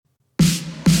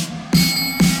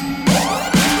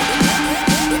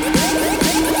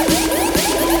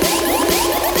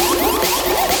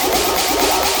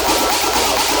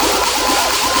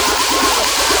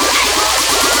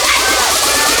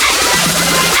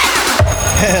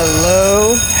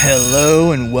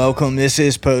welcome. This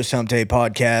is Post Hump Day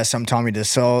Podcast. I'm Tommy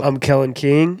DeSalt. I'm Kellen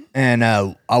King. And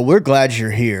we're glad you're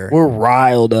here. We're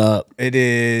riled up. It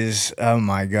is, oh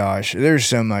my gosh, there's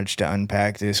so much to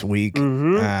unpack this week.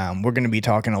 Mm-hmm. We're going to be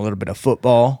talking a little bit of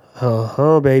football.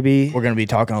 Baby. We're going to be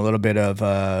talking a little bit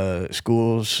of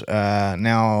schools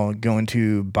now going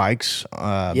to bikes.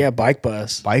 Bike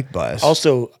bus. Bike bus.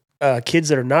 Also, kids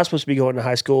that are not supposed to be going to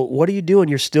high school, what are you doing?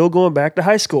 You're still going back to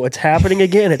high school. It's happening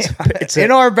again. It's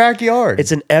in our backyard.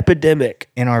 It's an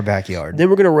epidemic. In our backyard. Then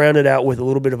we're going to round it out with a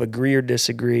little bit of agree or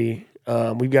disagree.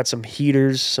 We've got some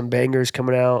heaters, some bangers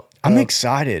coming out. I'm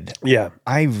excited. Yeah.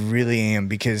 I really am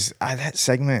because that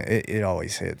segment, it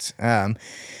always hits. I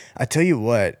tell you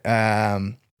what,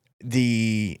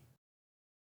 the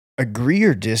agree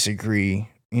or disagree,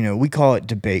 we call it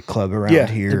debate club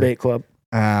around here. Debate club.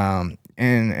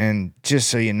 And just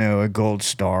so you know, a gold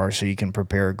star, so you can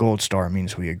prepare. A gold star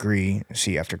means we agree.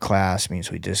 See after class means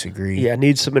we disagree. Yeah,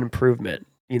 needs some improvement.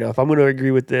 If I'm going to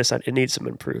agree with this, it needs some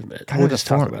improvement. We'll just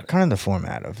talk about it. Kind of the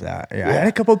format of that. Yeah, I had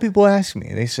a couple of people ask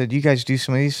me. They said, you guys do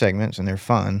some of these segments, and they're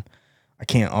fun. I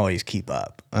can't always keep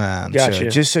up. Gotcha. So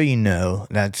just so you know,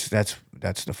 that's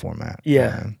the format.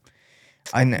 Yeah.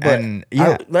 I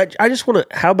just want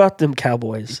to. How about them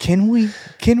Cowboys? Can we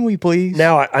please?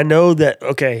 Now I know that.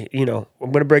 Okay, I'm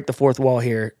going to break the fourth wall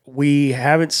here. We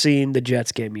haven't seen the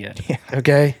Jets game yet. Yeah.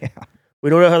 Okay. Yeah. We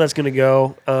don't know how that's going to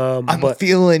go. I'm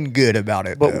feeling good about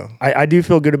it, though. I do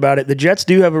feel good about it. The Jets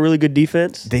do have a really good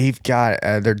defense. They've got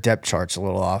their depth charts a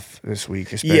little off this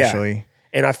week, especially. Yeah.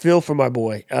 And I feel for my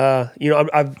boy. I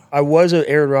was an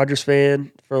Aaron Rodgers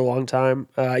fan for a long time.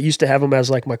 I used to have him as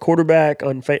like my quarterback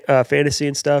on fantasy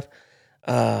and stuff.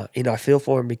 I feel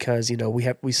for him because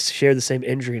we share the same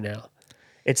injury now.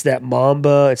 It's that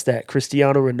Mamba, it's that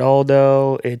Cristiano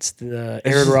Ronaldo, it's the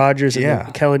Aaron Rodgers and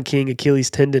the Kellen King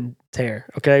Achilles tendon tear.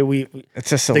 Okay,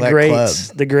 it's a select club.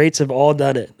 The greats have all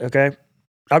done it. Okay,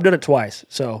 I've done it twice,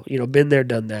 so been there,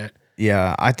 done that.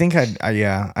 Yeah, I think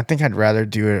I'd rather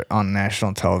do it on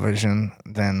national television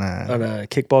than on a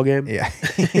kickball game. Yeah,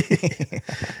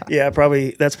 yeah,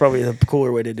 probably that's probably the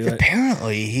cooler way to do it.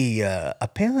 Apparently,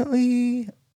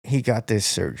 he got this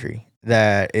surgery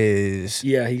that is.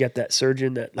 Yeah, he got that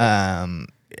surgeon that. I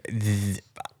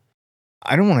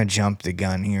don't want to jump the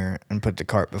gun here and put the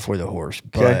cart before the horse,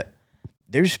 but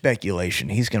there's speculation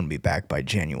he's going to be back by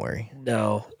January.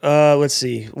 No, let's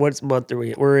see, what month are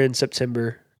we? We're in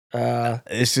September.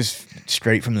 This is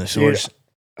straight from the source. Dude,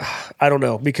 I don't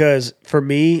know, because for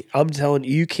me, I'm telling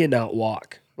you can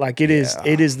walk. Like it is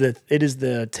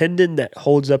the tendon that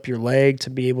holds up your leg to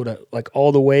be able to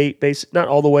all the weight, not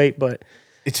all the weight, but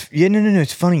it's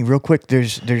it's funny. Real quick,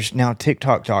 there's now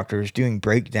TikTok doctors doing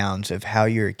breakdowns of how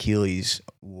your Achilles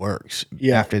works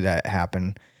after that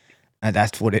happened.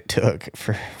 That's what it took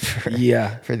for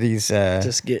these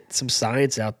just get some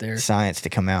science out there. Science to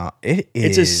come out.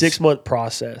 It's a 6-month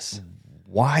process.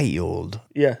 Wild.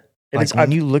 Yeah. And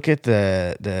when you look at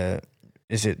the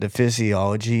is it the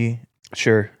physiology?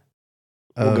 Sure.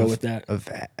 We'll go with that. Of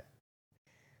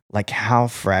how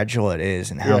fragile it is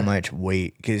and how much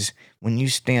weight, because when you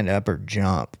stand up or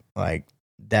jump, that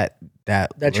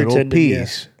little tendon,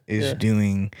 piece is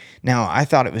doing. Now I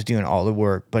thought it was doing all the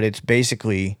work, but it's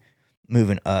basically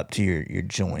moving up to your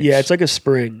joints. Yeah, it's like a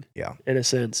spring. Yeah, in a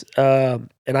sense. And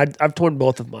I've torn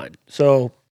both of mine.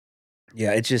 So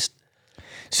yeah, it's just.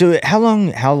 So how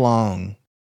long?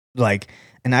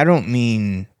 And I don't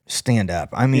mean stand up.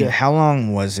 I mean, how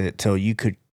long was it till you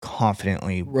could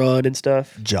confidently run and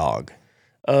stuff, jog?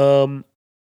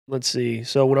 Let's see.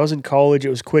 So when I was in college, it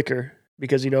was quicker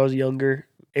because I was younger.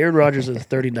 Aaron Rodgers is a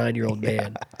 39-year-old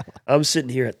man. I'm sitting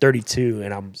here at 32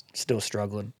 and I'm still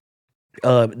struggling.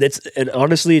 And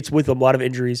honestly, it's with a lot of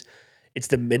injuries. It's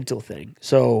the mental thing.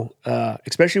 So,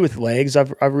 especially with legs,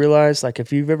 I've realized,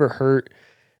 if you've ever hurt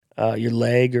your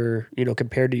leg or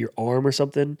compared to your arm or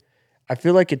something, I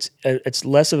feel like it's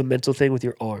less of a mental thing with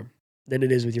your arm than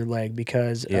it is with your leg,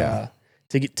 because to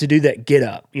do that get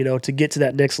up, to get to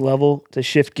that next level, to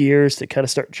shift gears, to kind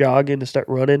of start jogging, to start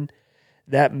running,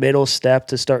 that middle step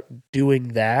to start doing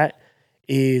that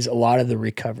is a lot of the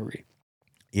recovery.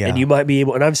 Yeah. And you might be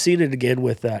able, and I've seen it again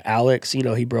with Alex,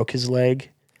 he broke his leg.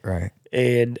 Right.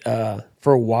 And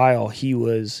for a while he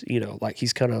was,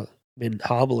 he's kind of been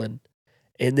hobbling.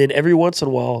 And then every once in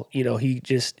a while, he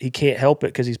can't help it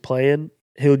because he's playing.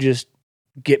 He'll just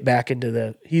get back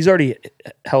into he's already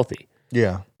healthy.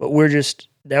 Yeah. But we're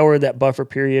in that buffer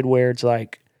period where it's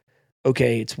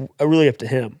okay, it's really up to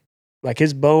him.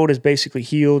 His bone is basically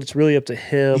healed. It's really up to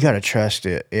him. You got to trust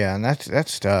it. Yeah. And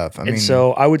that's tough. I mean,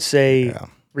 so I would say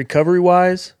recovery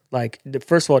wise,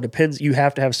 first of all, it depends. You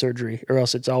have to have surgery or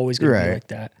else it's always going to be like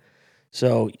that.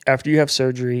 So after you have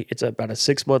surgery, it's about a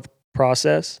 6-month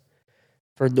process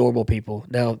for normal people.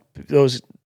 Now, those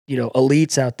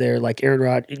elites out there like Aaron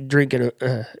Rodgers drinking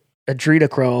a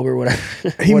adrenochrome or whatever.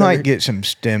 He whatever. might get some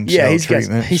stem cell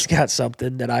treatments. He's got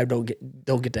something that I don't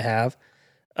get to have.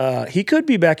 He could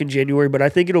be back in January, but I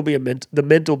think it'll be the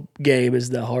mental game is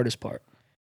the hardest part.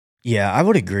 Yeah, I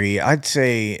would agree. I'd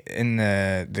say in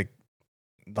the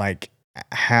like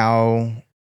how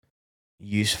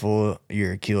useful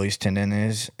your Achilles tendon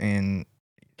is in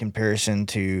comparison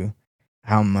to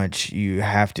how much you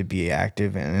have to be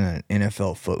active in an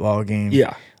NFL football game.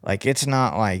 Yeah. Like, it's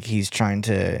not like he's trying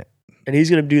to. And he's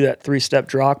going to do that 3-step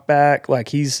drop back. Like,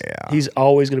 he's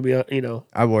always going to be,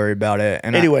 I worry about it.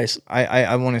 And anyways.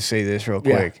 I want to say this real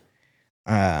quick.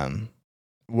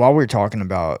 While we're talking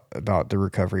about the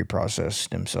recovery process,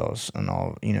 stem cells and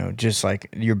all, just like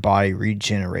your body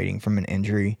regenerating from an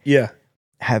injury. Yeah.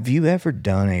 Have you ever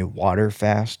done a water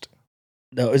fast?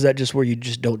 No, is that just where you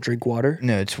just don't drink water?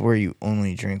 No, it's where you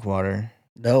only drink water.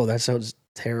 No, that sounds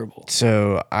terrible.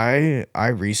 So I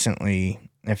recently,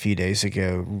 a few days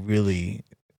ago, really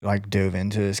dove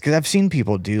into this because I've seen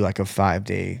people do like a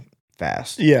 5-day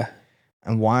fast. Yeah.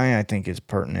 And why I think it's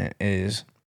pertinent is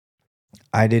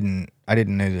I didn't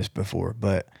know this before,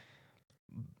 but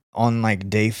on like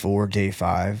day 4, day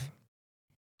 5,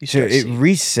 so it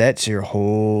resets your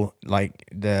whole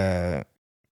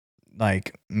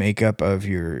makeup of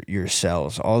your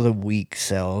cells. All the weak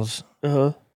cells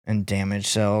and damaged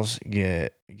cells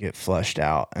get flushed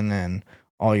out, and then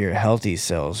all your healthy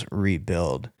cells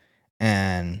rebuild,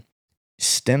 and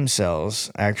stem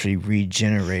cells actually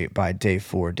regenerate by day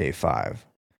 4, day 5.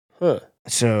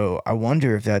 So I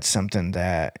wonder if that's something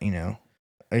that,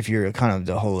 if you're kind of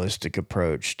the holistic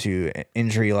approach to an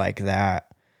injury like that.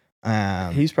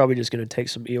 He's probably just going to take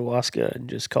some ayahuasca and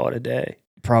just call it a day.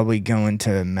 Probably going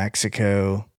to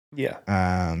Mexico.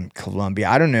 Yeah. Colombia.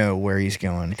 I don't know where he's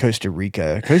going. Costa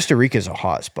Rica. Costa Rica is a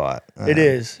hot spot. It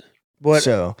is. But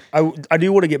so I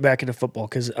do want to get back into football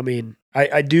because,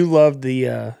 I do love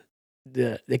the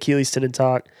Achilles tendon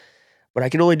talk. But I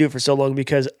can only do it for so long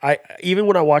because even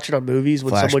when I watch it on movies,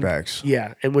 when flashbacks.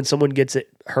 When someone gets it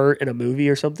hurt in a movie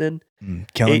or something,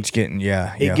 Kellen's getting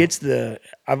it gets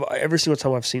every single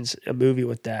time I've seen a movie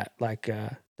with that,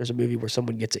 there's a movie where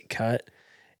someone gets it cut,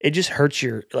 it just hurts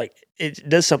it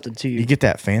does something to you. You get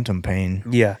that phantom pain.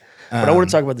 Yeah, but I want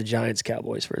to talk about the Giants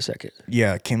Cowboys for a second.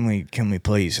 Yeah, can we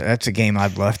please? That's a game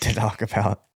I'd love to talk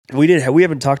about. We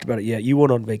haven't talked about it yet. You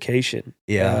went on vacation.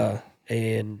 Yeah,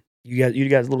 and. You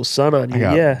got a little sun on you,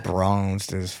 I got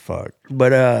bronzed as fuck.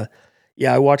 But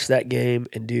I watched that game,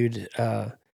 and dude,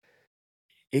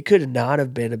 it could not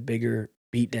have been a bigger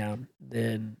beatdown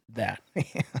than that.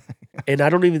 And I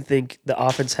don't even think the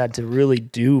offense had to really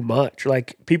do much.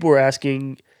 Like, people were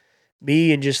asking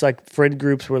me, and just like friend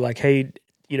groups were like, "Hey,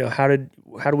 how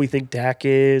do we think Dak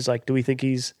is? Like, do we think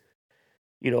he's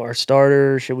our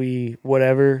starter? Should we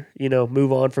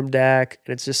move on from Dak?"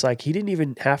 And it's just like, he didn't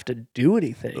even have to do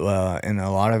anything. Well, and a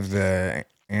lot of the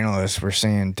analysts were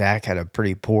saying Dak had a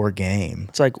pretty poor game.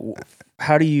 It's like,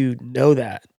 how do you know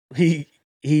that? He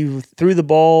threw the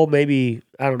ball maybe,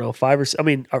 I don't know, 5 or 6.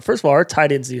 First of all, our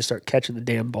tight ends need to start catching the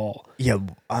damn ball. Yeah.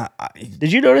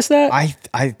 Did you notice that?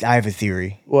 I have a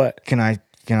theory. What? Can I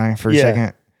for a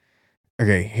second?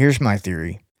 Okay, here's my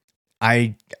theory.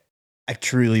 I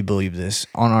truly believe this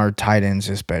on our tight ends,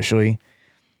 especially.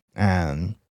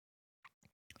 I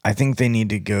think they need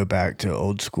to go back to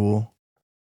old school,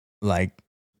 like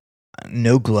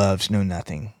no gloves, no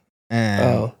nothing,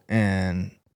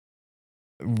 and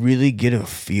really get a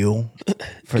feel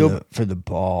for the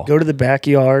ball. Go to the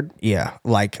backyard. Yeah,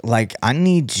 like I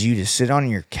need you to sit on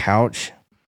your couch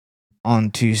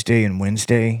on Tuesday and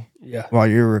Wednesday, while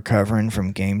you're recovering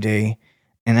from game day.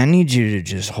 And I need you to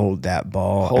just hold that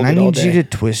ball. And I need you to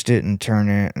twist it and turn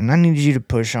it. And I need you to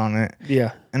push on it.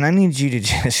 Yeah. And I need you to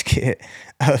just get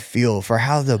a feel for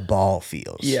how the ball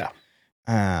feels. Yeah.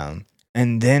 And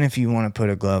then if you want to put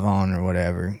a glove on or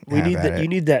whatever, you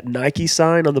need that Nike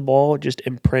sign on the ball just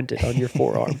imprinted on your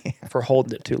forearm for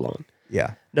holding it too long.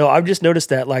 Yeah. No, I've just noticed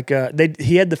that. Like,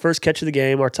 he had the first catch of the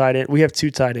game. Our tight end. We have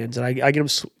 2 tight ends, and I get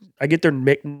them. I get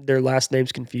their last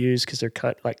names confused because they're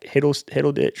kind of like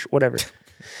Hiddleditch, whatever.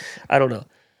 I don't know.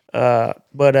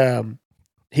 But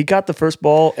he caught the first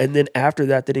ball, and then after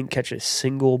that, they didn't catch a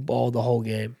single ball the whole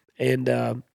game. And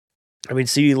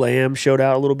CeeDee Lamb showed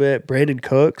out a little bit. Brandon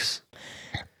Cooks,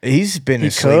 he's been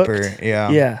a sleeper. Yeah,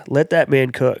 yeah. Let that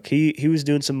man cook. He was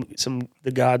doing some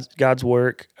the God's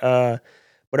work.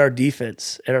 But our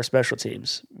defense and our special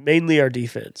teams, mainly our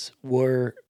defense,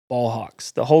 were ball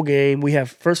hawks the whole game. We have,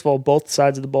 first of all, both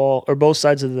sides of the ball or both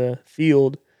sides of the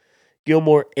field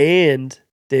Gilmore and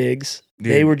Diggs,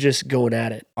 they Dude. were just going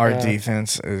at it. Our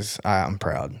defense is. I'm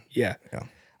proud. Yeah, Yeah.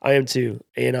 I am too,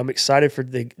 and I'm excited for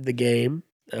the game.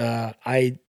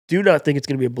 I do not think it's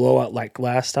going to be a blowout like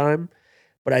last time,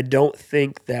 but I don't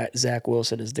think that Zach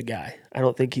Wilson is the guy. I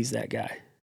don't think he's that guy.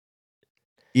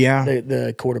 Yeah.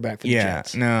 The quarterback for the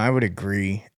Jets. No, I would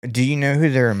agree. Do you know who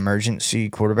their emergency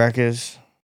quarterback is?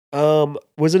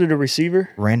 Wasn't it a receiver?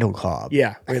 Randall Cobb.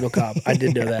 Yeah, Randall Cobb. I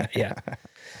did know that. Yeah,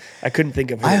 I couldn't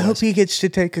think of who I it hope was. he gets to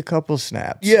take a couple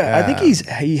snaps. Yeah, I think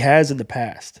he has in the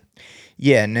past.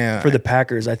 Yeah, no. For the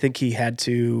Packers, I think he had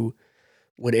to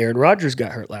when Aaron Rodgers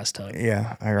got hurt last time.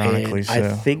 Yeah, ironically And so. I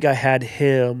think I had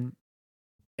him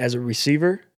as a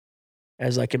receiver,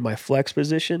 as like in my flex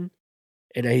position,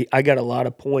 and I got a lot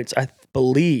of points. I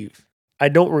believe. I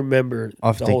don't remember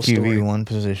off the the whole story. QB1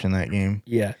 position that game.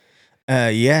 Yeah.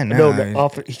 Yeah, no.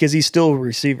 Because he's still a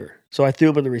receiver. So I threw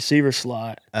him in the receiver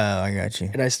slot. Oh, I got you.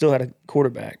 And I still had a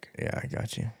quarterback. Yeah, I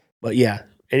got you. But yeah.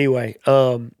 Anyway,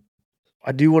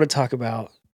 I do want to talk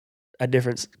about a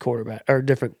different quarterback or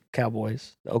different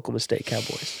Cowboys, the Oklahoma State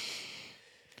Cowboys.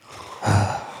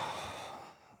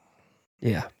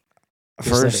 Yeah.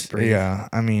 First, yeah,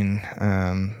 I mean,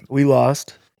 we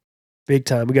lost big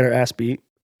time. We got our ass beat.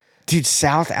 Dude,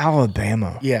 South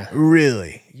Alabama. Yeah.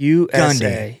 Really?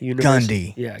 USA.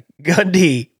 Gundy. Yeah.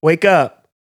 Gundy, wake up.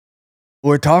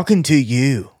 We're talking to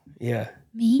you. Yeah.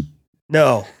 Me?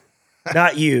 No,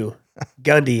 not you.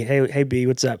 Gundy. Hey, B,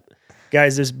 what's up?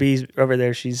 Guys, this B's over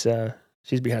there. She's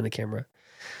behind the camera.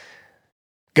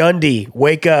 Gundy,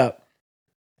 wake up.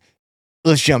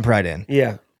 Let's jump right in.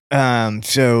 Yeah.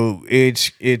 So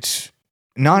it's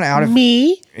not out of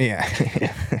me. Yeah.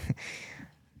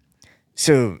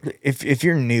 So if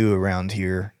you're new around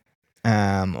here,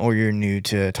 or you're new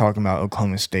to talking about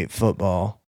Oklahoma State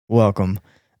football, welcome.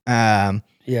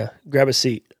 Yeah, grab a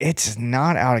seat. It's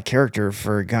not out of character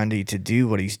for Gundy to do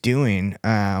what he's doing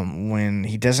when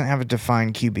he doesn't have a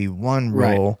defined QB1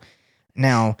 role. Right.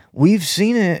 Now, we've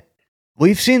seen it.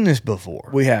 We've seen this before.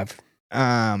 We have.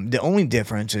 The only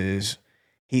difference is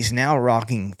he's now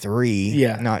rocking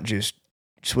 3, not just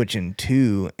switching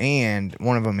 2, and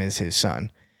one of them is his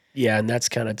son. Yeah, and that's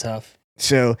kind of tough.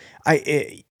 So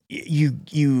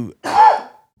you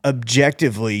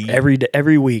objectively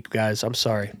every week, guys. I'm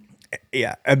sorry.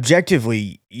 Yeah,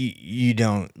 objectively you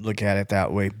don't look at it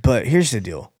that way. But here's the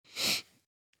deal: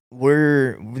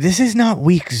 this is not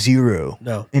week 0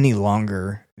 any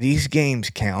longer. These games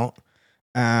count,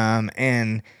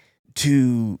 and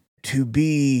to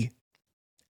be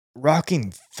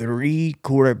rocking 3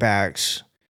 quarterbacks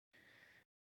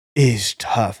is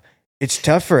tough. It's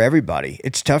tough for everybody.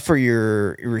 It's tough for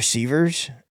your receivers.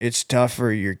 It's tough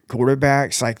for your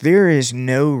quarterbacks. Like, there is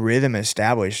no rhythm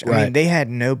established. Right. I mean, they had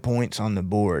no points on the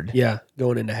board. Yeah,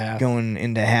 going into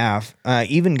half.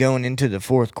 Even going into the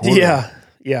fourth quarter.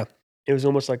 Yeah. It was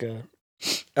almost like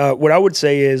what I would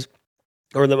say is,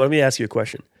 or let me ask you a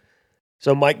question.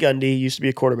 So Mike Gundy used to be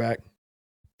a quarterback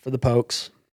for the Pokes.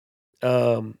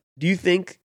 Do you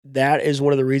think that is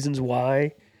one of the reasons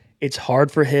why it's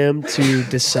hard for him to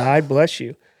decide? Bless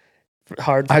you.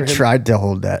 I tried to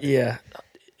hold that. Yeah.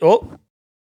 Oh,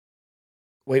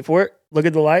 wait for it. Look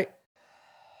at the light.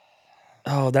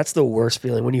 Oh, that's the worst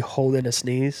feeling when you hold in a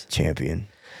sneeze. Champion.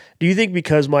 Do you think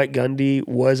because Mike Gundy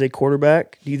was a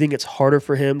quarterback, do you think it's harder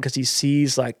for him because he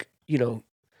sees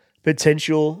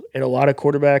potential in a lot of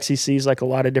quarterbacks? He sees like a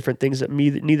lot of different things that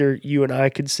neither you and I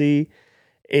could see.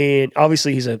 And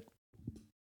obviously he's a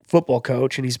football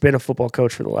coach, and he's been a football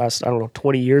coach for the last,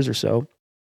 20 years or so.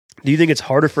 Do you think it's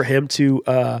harder for him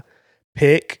to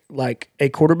pick like a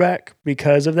quarterback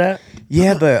because of that?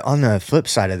 Yeah, but on the flip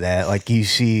side of that, like, you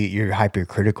see you're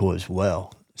hypercritical as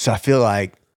well. So I feel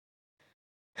like,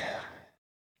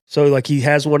 so like he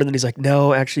has one and then he's like,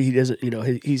 no, actually he doesn't,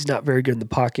 he's not very good in the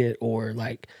pocket, or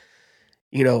like,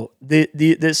 they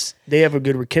have a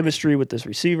good chemistry with this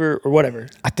receiver or whatever.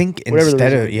 I think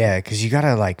instead of, because you got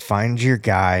to like find your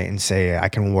guy and say, I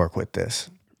can work with this.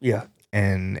 Yeah.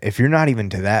 And if you're not even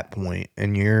to that point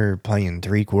and you're playing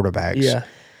 3 quarterbacks,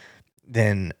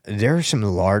 then there are some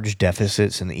large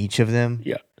deficits in each of them.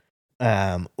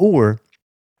 Yeah. Or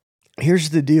here's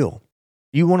the deal.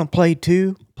 You want to play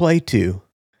 2? Play 2.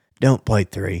 Don't play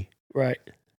 3. Right.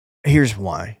 Here's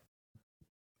why.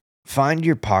 Find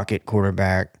your pocket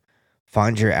quarterback.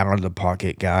 Find your out of the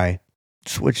pocket guy.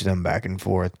 Switch them back and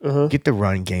forth. Get the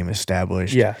run game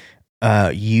established. Yeah.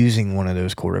 Using one of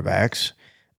those quarterbacks.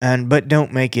 But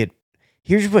don't make it.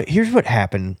 Here's what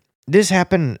happened. This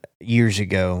happened years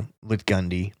ago with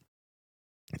Gundy.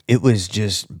 it was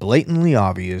just blatantly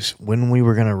obvious when we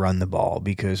were going to run the ball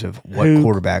because of what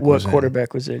quarterback was in. What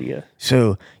quarterback was in, yeah.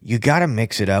 So you got to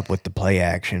mix it up with the play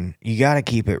action. You got to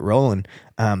keep it rolling.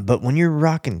 But when you're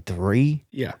rocking 3,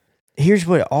 Yeah. here's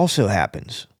what also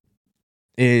happens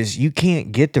is you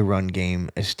can't get the run game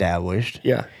established.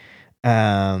 Yeah.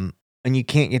 And you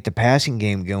can't get the passing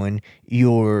game going.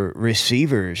 Your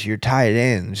receivers, your tight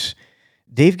ends,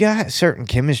 they've got certain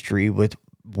chemistry with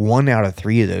 1 out of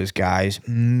 3 of those guys,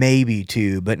 maybe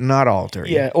 2, but not all 3.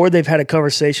 Yeah, or they've had a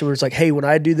conversation where it's like, hey, when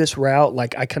I do this route,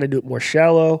 like I kind of do it more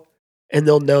shallow, and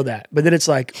they'll know that. But then it's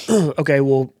like, okay,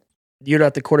 well, you're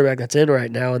not the quarterback that's in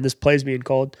right now, and this play's being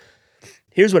called.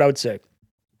 Here's what I would say.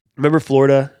 Remember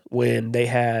Florida when they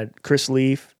had Chris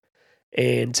Leaf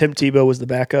and Tim Tebow was the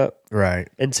backup? Right.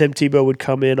 And Tim Tebow would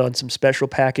come in on some special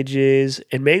packages,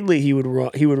 and mainly he would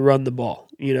run the ball,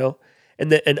 you know?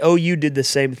 And OU did the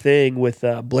same thing with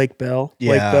Blake Bell. Yeah,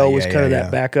 Blake Bell was kind of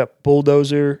that backup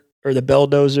bulldozer or the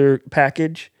belldozer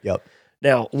package. Yep.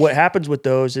 Now, what happens with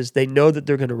those is they know that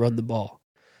they're going to run the ball,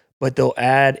 but they'll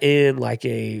add in like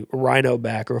a rhino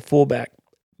back or a fullback.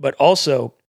 But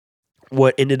also,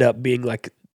 what ended up being like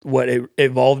what it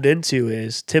evolved into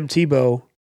is Tim Tebow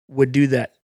would do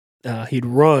that. He'd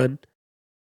run.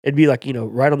 It'd be like,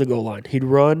 right on the goal line. He'd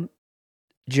run,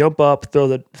 jump up, throw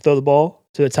the ball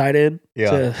to a tight end,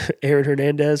 to Aaron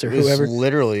Hernandez or whoever. It's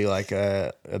literally like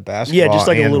a basketball. Yeah, just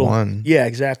like a little one. Yeah,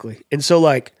 exactly. And so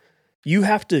like you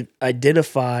have to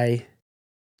identify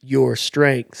your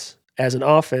strengths as an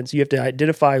offense. You have to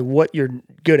identify what you're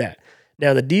good at.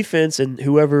 Now the defense and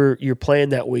whoever you're playing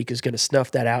that week is going to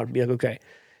snuff that out and be like, okay,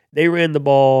 they ran the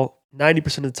ball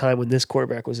 90% of the time when this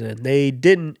quarterback was in. They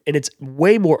didn't, and it's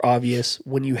way more obvious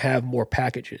when you have more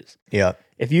packages. Yeah.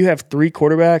 If you have 3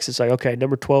 quarterbacks, it's like, okay,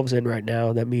 number 12's in right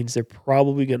now. That means they're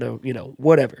probably going to,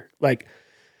 whatever. Like,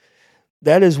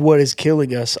 that is what is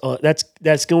killing us.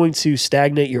 That's going to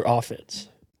stagnate your offense.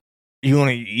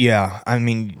 I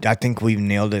mean, I think we've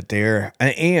nailed it there.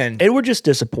 And we're just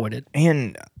disappointed.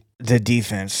 And the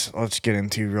defense, let's get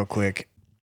into real quick.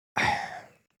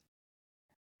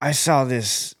 I saw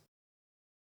this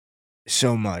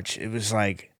so much. It was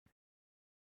like,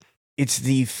 it's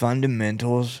the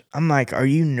fundamentals. I'm like, are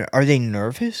they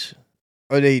nervous?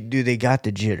 Or do they got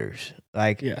the jitters?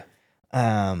 Like, yeah.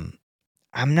 I'm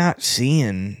not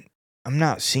seeing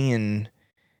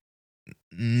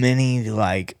many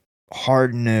like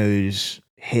hard-nosed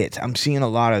hits. I'm seeing a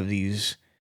lot of these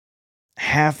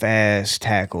half-ass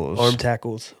tackles. Arm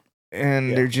tackles.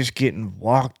 And they're just getting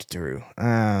walked through.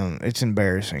 It's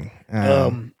embarrassing.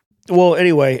 Well,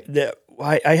 anyway,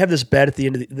 I have this bet at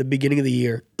the beginning of the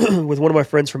year with one of my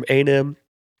friends from A&M and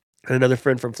another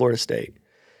friend from Florida State.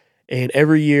 And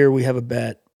every year we have a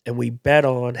bet, and we bet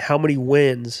on how many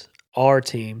wins our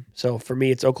team. So for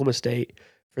me, it's Oklahoma State.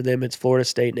 For them, it's Florida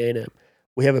State and A&M.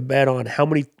 We have a bet on how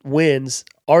many wins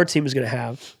our team is going to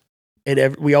have,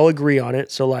 and we all agree on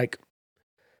it. So, like,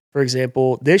 for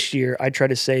example, this year I tried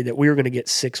to say that we were going to get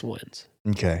 6 wins.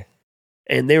 Okay.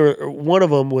 And one of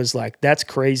them was like, that's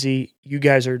crazy. You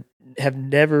guys have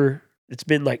never, it's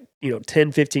been like,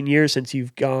 10, 15 years since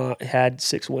you've had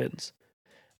 6 wins.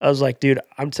 I was like, dude,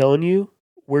 I'm telling you,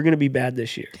 we're going to be bad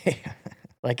this year.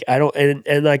 Like, I don't,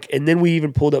 and then we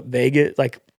even pulled up Vegas,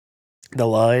 like the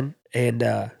line, and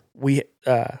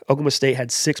Oklahoma State had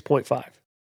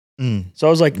 6.5. So I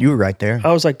was like, you were right there.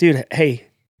 I was like, dude, hey,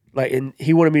 like, and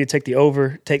he wanted me to take the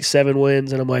over, take 7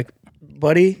 wins. And I'm like,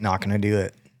 buddy, not going to do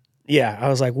it. Yeah. I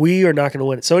was like, we are not going to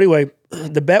win it. So anyway,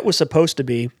 the bet was supposed to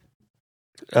be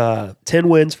 10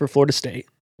 wins for Florida State,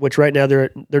 which right now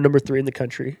they're number 3 in the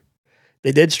country.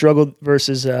 They did struggle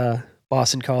versus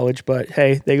Bussin College, but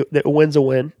hey, the win's a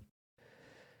win.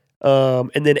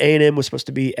 And then A&M was supposed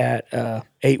to be at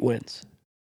 8 wins.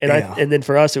 And then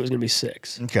for us, it was going to be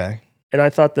 6. Okay. And I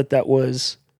thought that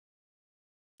was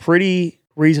pretty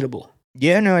reasonable.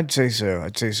 Yeah, no, I'd say so.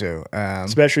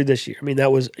 Especially this year. I mean,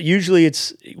 that was usually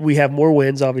we have more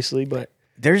wins, obviously, but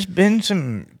there's been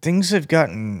some things have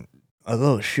gotten a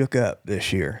little shook up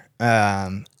this year.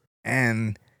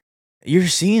 And you're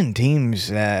seeing teams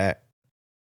that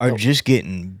are just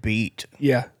getting beat.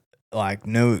 Yeah. Like,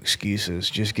 no excuses,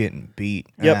 just getting beat.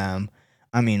 Yep.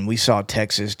 I mean, we saw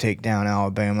Texas take down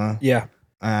Alabama. Yeah.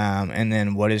 And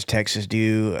then what does Texas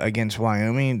do against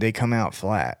Wyoming? They come out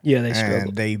flat. Yeah, they struggled.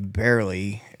 And they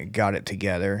barely got it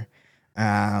together.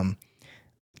 Can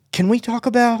we talk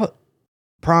about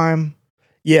Prime?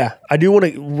 Yeah, I do want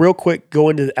to real quick go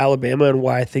into Alabama and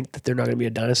why I think that they're not going to be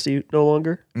a dynasty no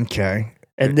longer. Okay.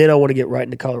 And then I want to get right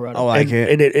into Colorado. I like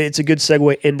it. And it's a good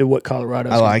segue into what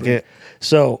Colorado is. I like it.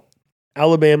 So,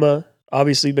 Alabama,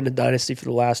 obviously been a dynasty for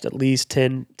the last at least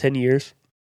 10 years.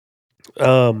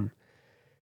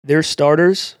 Their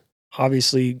starters,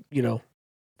 obviously,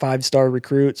 5-star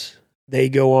recruits. They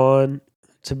go on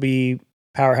to be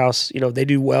powerhouse. They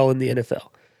do well in the NFL.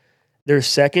 Their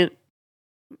second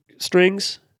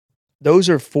strings, those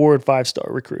are 4 and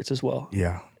 5-star recruits as well.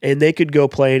 Yeah. And they could go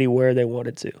play anywhere they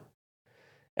wanted to,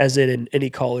 as in any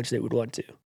college they would want to.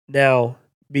 Now,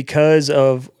 because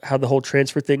of how the whole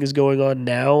transfer thing is going on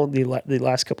now, the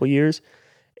last couple of years,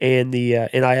 and the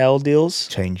NIL deals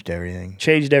Changed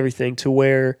everything to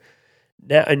where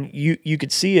now, and you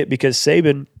could see it because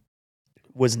Saban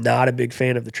was not a big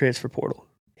fan of the transfer portal.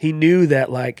 He knew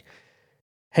that, like,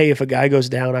 hey, if a guy goes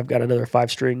down, I've got another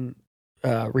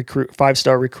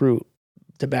 5-star recruit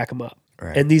to back him up.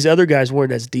 Right. And these other guys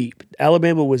weren't as deep.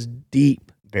 Alabama was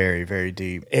deep. Very, very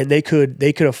deep. And they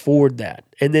could afford that.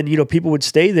 And then, people would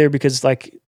stay there because,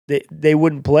 like, they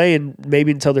wouldn't play and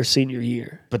maybe until their senior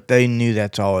year. But they knew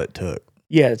that's all it took.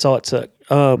 Yeah, that's all it took.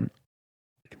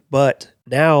 But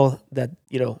now that,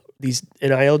 these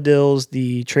NIL deals,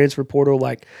 the transfer portal,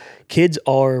 like, kids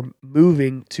are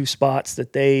moving to spots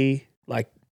that they like,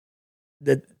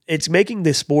 that it's making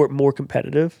the sport more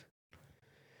competitive.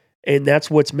 And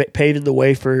that's what's paving the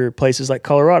way for places like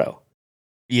Colorado.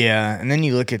 Yeah, and then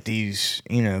you look at these,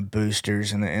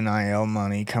 boosters and the NIL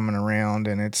money coming around,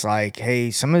 and it's like, hey,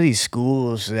 some of these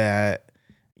schools that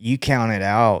you counted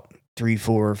out 3,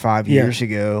 4, or 5 years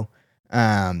ago,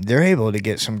 they're able to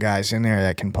get some guys in there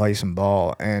that can play some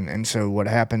ball. And so what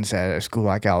happens at a school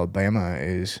like Alabama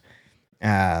is,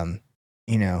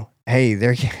 hey,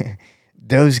 they're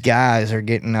those guys are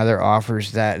getting other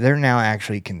offers that they're now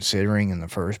actually considering in the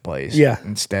first place. Yeah.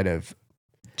 Instead of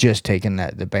just taking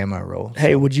the Bama role.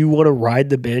 Hey, would you want to ride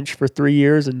the bench for 3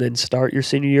 years and then start your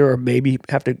senior year, or maybe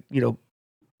have to,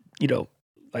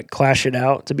 like, clash it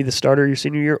out to be the starter your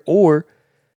senior year? Or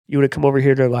you would have come over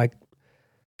here to, like,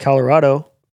 Colorado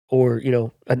or,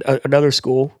 another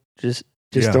school, just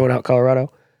throwing out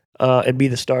Colorado, and be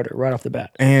the starter right off the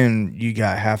bat. And you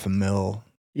got $500,000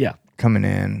 coming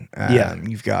in.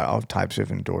 You've got all types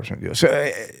of endorsement deals.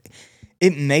 So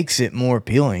it makes it more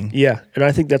appealing. Yeah, and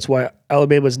I think that's why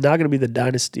Alabama's not going to be the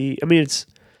dynasty. I mean, it's...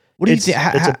 What do you think?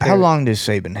 How long does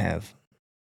Saban have?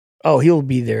 Oh, he'll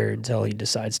be there until he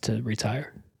decides to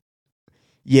retire.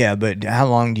 Yeah, but how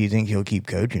long do you think he'll keep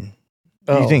coaching?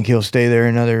 Do you think he'll stay there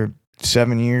another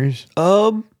 7 years?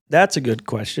 That's a good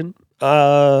question.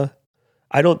 I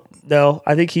don't know.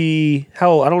 I think I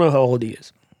don't know how old he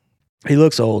is. He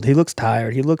looks old. He looks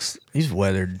tired. He's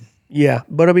weathered. Yeah,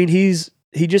 but I mean, he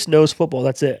just knows football.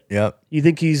 That's it. Yep. You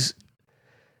think he's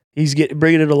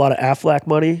bringing in a lot of Aflac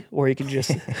money, where he can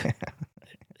just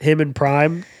him and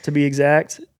Prime, to be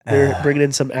exact. They're bringing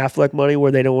in some Aflac money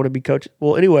where they don't want to be coached.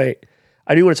 Well, anyway,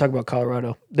 I do want to talk about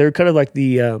Colorado. They're kind of like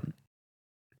they're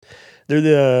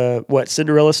the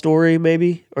Cinderella story,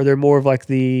 maybe, or they're more of like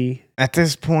the. At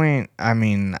this point, I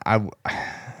mean, I've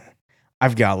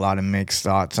got a lot of mixed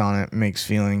thoughts on it, mixed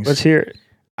feelings. Let's hear it.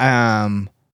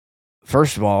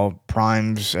 First of all,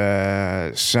 Prime's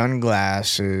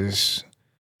sunglasses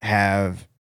have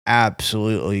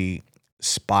absolutely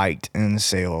spiked in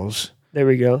sales. There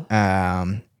we go.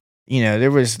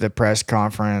 There was the press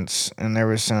conference, and there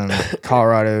was some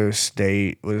Colorado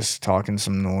State was talking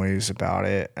some noise about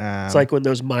it. It's like when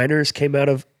those miners came out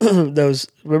of those.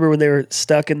 Remember when they were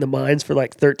stuck in the mines for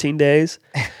like 13 days,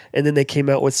 and then they came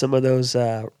out with some of those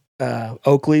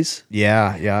Oakleys.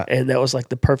 Yeah. And that was like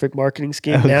the perfect marketing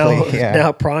scheme. Oakley,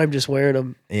 Now Prime just wearing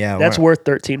them. Yeah, that's worth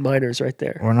 13 miners right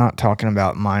there. We're not talking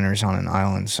about miners on an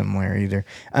island somewhere either.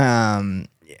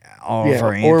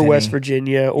 Or West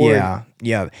Virginia. Or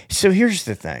yeah. So here's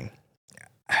the thing.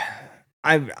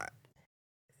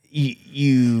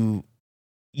 You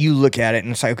look at it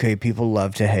and it's like, okay, people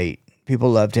love to hate.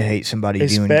 People love to hate somebody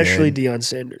doing good. Especially Deion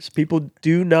Sanders. People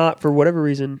do not, for whatever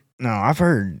reason. No, I've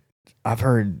heard.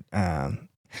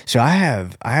 So I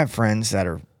have friends that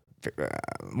are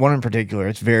one in particular.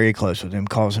 It's very close with him.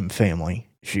 Calls him family.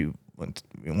 She went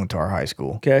to our high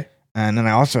school. Okay. And then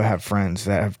I also have friends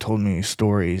that have told me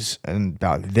stories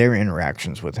about their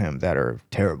interactions with him that are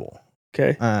terrible.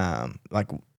 Okay. Like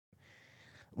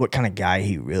what kind of guy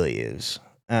he really is.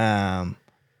 And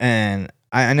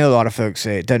I know a lot of folks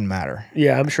say it doesn't matter.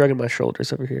 Yeah, I'm shrugging my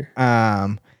shoulders over here.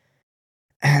 And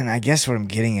I guess what I'm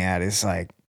getting at is,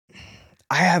 like,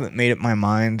 I haven't made up my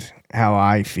mind how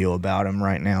I feel about him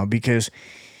right now, because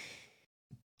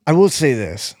I will say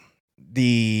this.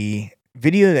 The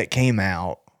video that came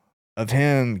out of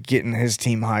him getting his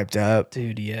team hyped up,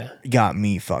 dude, got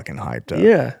me fucking hyped up.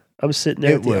 Yeah, I'm sitting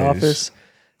there at the office,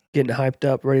 getting hyped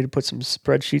up, ready to put some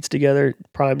spreadsheets together.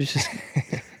 Prime's just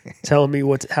telling me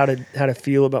how to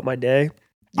feel about my day.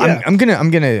 Yeah. I'm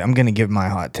gonna give my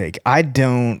hot take.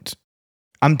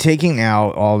 I'm taking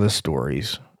out all the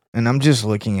stories and I'm just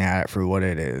looking at it for what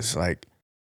it is. Like,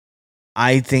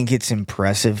 I think it's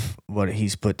impressive what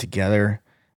he's put together.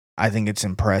 I think it's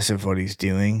impressive what he's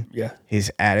doing. Yeah.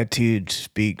 His attitude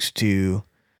speaks to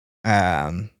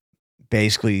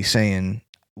basically saying,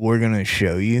 we're gonna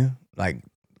show you. Like,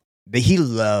 he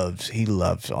loves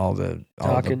all the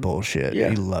Talking. bullshit. Yeah.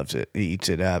 He loves it. He eats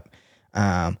it up.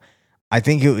 I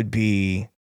think it would be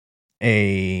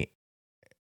a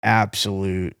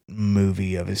absolute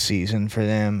movie of a season for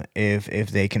them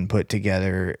if they can put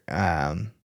together a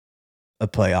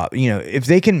playoff. If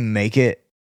they can make it,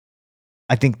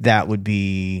 I think that would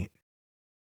be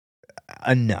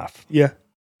enough. Yeah.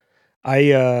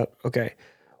 Okay.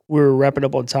 We're wrapping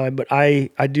up on time, but I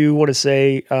do want to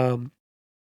say,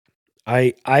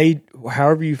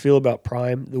 however you feel about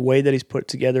Prime, the way that he's put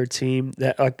together a team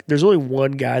that, like, there's only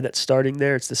one guy that's starting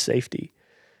there. It's the safety.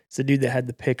 It's the dude that had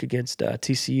the pick against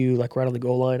TCU, like right on the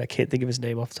goal line. I can't think of his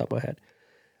name off the top of my head.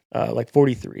 Like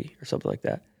 43 or something like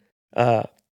that.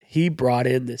 He brought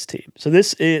in this team. So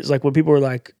this is like when people were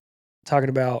like talking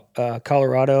about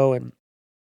Colorado, and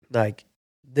like,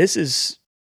 this is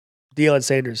Deion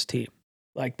Sanders' team.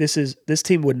 Like, this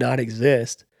team would not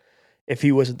exist if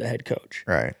he wasn't the head coach.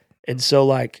 Right. And so,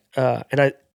 like,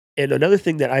 and another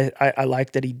thing that I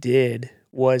like that he did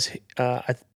was,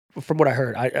 from what I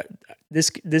heard,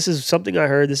 this is something I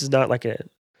heard. This is not like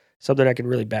something I can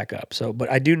really back up. So,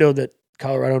 but I do know that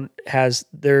Colorado has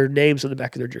their names on the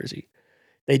back of their jersey.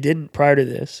 They didn't prior to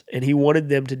this, and he wanted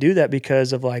them to do that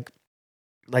because of like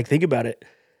think about it.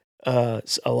 A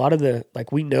lot of the,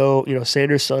 like, we know,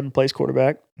 Sanders' son plays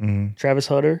quarterback. Mm-hmm. Travis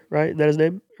Hunter, right? Is that his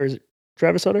name? Or is it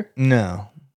Travis Hunter? No.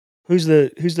 Who's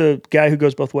the guy who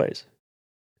goes both ways?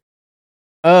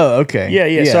 Oh, okay.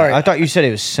 Yeah, sorry. I thought you said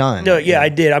it was son. No, yeah, I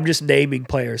did. I'm just naming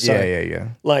players. Sorry. Yeah.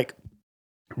 Like,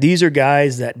 these are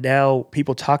guys that now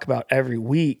people talk about every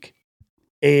week,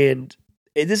 and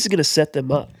this is going to set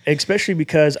them up, especially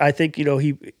because I think,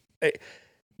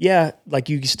 like,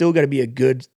 you still got to be a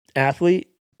good athlete,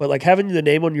 but like having the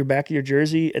name on your back of your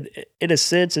jersey, in a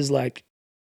sense, is like,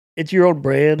 it's your own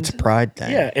brand. It's a pride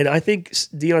thing. Yeah, and I think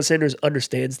Deion Sanders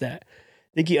understands that.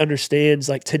 I think he understands,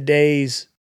 like, today's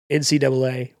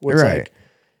NCAA, where it's like,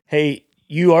 hey,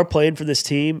 you are playing for this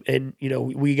team, and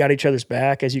we got each other's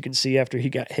back, as you can see after he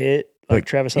got hit. Like,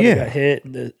 Travis Hunter got hit,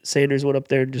 and the Sanders went up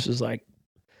there and just was like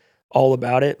all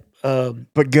about it.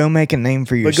 But go make a name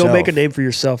for yourself. But go make a name for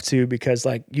yourself too, because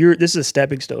like this is a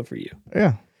stepping stone for you.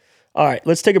 Yeah. All right,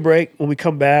 let's take a break. When we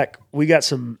come back, we got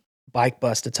some bike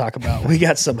bus to talk about. We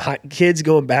got some kids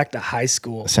going back to high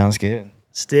school. Sounds good.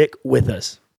 Stick with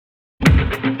us.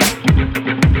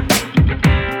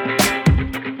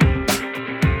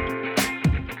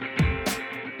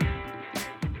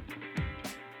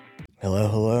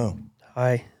 Hello.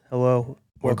 Hi. Hello.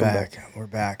 Welcome back. We're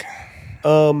back.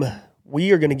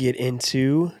 We are going to get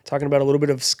into talking about a little bit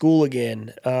of school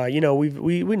again.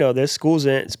 We know this. School's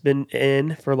in. It's been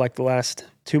in for like the last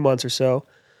 2 months or so.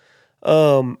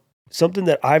 Something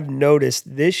that I've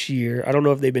noticed this year, I don't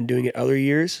know if they've been doing it other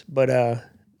years, but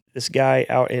this guy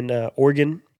out in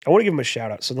Oregon, I want to give him a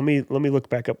shout out. So let me look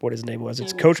back up what his name was.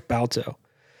 It's Coach Balto.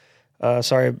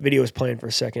 Sorry, video was playing for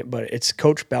a second, but it's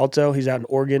Coach Balto. He's out in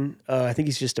Oregon. I think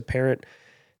he's just a parent.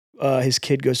 His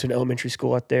kid goes to an elementary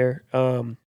school out there.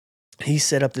 He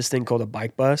set up this thing called a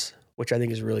bike bus, which I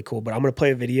think is really cool. But I'm going to play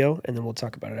a video, and then we'll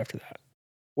talk about it after that.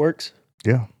 Works?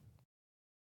 Yeah.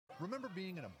 Remember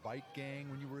being in a bike gang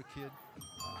when you were a kid?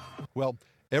 Well,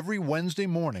 every Wednesday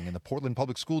morning in the Portland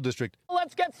Public School District,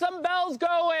 let's get some bells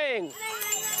going!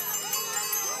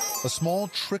 A small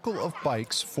trickle of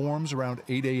bikes forms around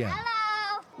 8 a.m. Hello!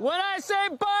 When I say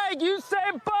bike, you say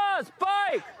bus!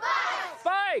 Bike! Bus!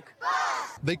 Bike!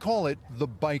 Bus! They call it the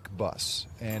bike bus,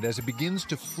 and as it begins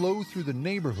to flow through the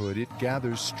neighborhood, it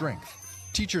gathers strength.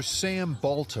 Teacher Sam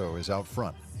Balto is out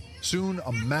front. Soon,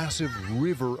 a massive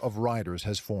river of riders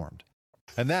has formed.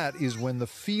 And that is when the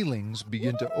feelings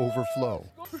begin to overflow.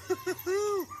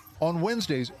 On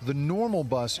Wednesdays, the normal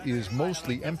bus is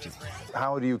mostly empty.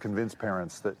 How do you convince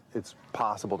parents that it's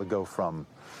possible to go from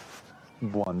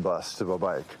one bus to a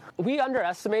bike? We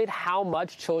underestimate how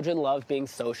much children love being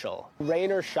social.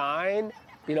 Rain or shine,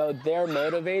 they're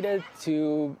motivated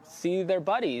to see their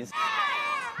buddies.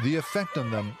 The effect on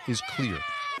them is clear.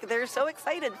 they're so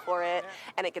excited for it,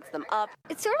 and it gets them up.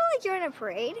 It's sort of like you're in a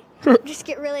parade. Just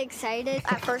get really excited.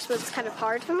 At first it was kind of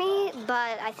hard for me,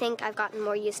 but I think I've gotten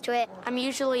more used to it. I'm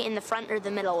usually in the front or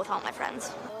the middle with all my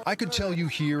friends. I could tell you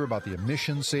here about the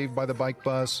emissions saved by the bike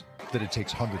bus, that it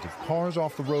takes hundreds of cars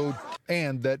off the road,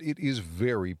 and that it is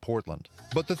very Portland.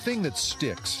 But the thing that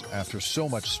sticks after so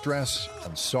much stress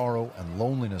and sorrow and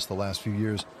loneliness the last few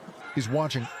years is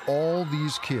watching all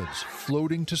these kids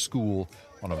floating to school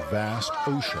on a vast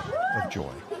ocean of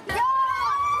joy.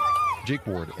 Jake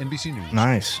Ward, NBC News,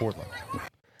 Nice. Portland.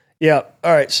 Yeah.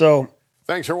 All right. So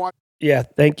Thanks for watching. yeah,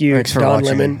 thank you, Thanks for Don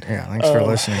watching. Lemon. Yeah, thanks for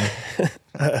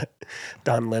listening.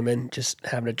 Don Lemon just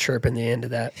having a chirp in the end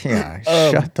of that. Yeah,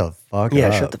 shut the fuck up.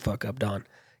 Yeah, shut the fuck up, Don.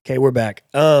 Okay, we're back.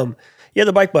 Yeah,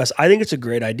 the bike bus. I think it's a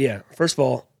great idea. First of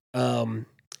all,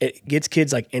 it gets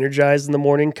kids like energized in the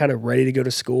morning, kind of ready to go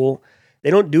to school. They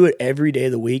don't do it every day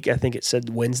of the week. I think it said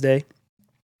Wednesday,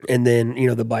 and then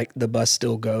the bus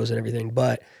still goes and everything.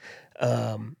 But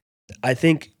I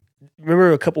think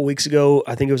remember a couple weeks ago,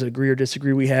 I think it was an agree or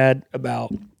disagree we had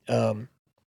about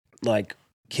like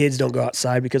kids don't go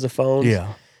outside because of phones.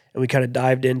 Yeah. And we kind of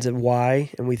dived into why,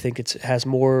 and we think it has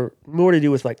more to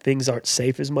do with like things aren't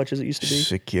safe as much as it used to be.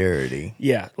 Security.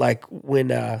 Yeah, like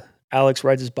when Alex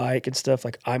rides his bike and stuff,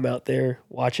 like I'm out there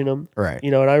watching him. Right.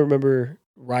 And I remember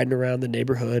riding around the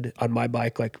neighborhood on my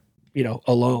bike, like,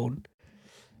 alone.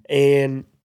 And,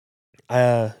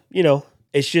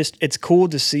 it's cool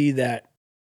to see that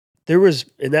there was,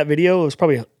 in that video, it was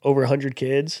probably over 100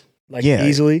 kids, like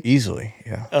easily. Easily,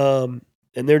 yeah.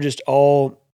 And they're just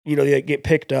all, they get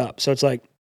picked up. So it's like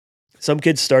some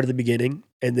kids start at the beginning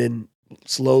and then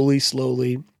slowly,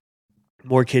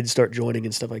 more kids start joining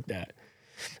and stuff like that.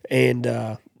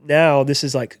 And now this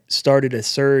is like started a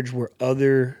surge where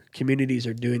other communities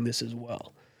are doing this as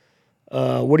well.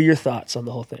 What are your thoughts on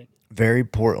the whole thing? Very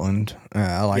Portland.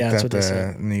 I like that's that what they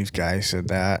said. the news guy said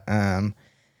that.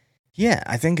 Yeah,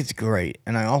 I think it's great.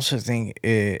 And I also think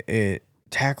it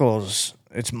tackles,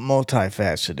 it's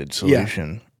multifaceted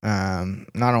solution.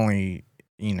 Not only,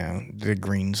 the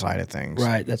green side of things.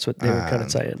 Right. That's what they were kind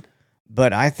of saying.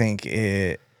 But I think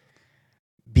it,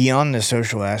 beyond the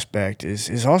social aspect,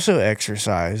 is also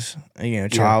exercise.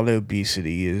 Child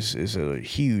obesity is a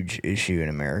huge issue in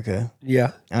America.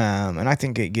 Yeah. And I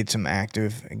think it gets them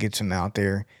active, it gets them out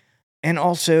there. And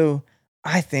also,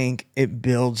 I think it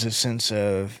builds a sense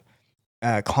of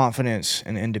confidence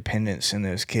and independence in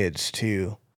those kids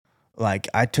too. Like,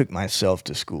 I took myself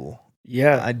to school.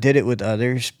 Yeah. I did it with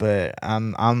others, but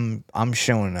I'm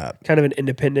showing up. Kind of an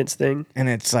independence thing. And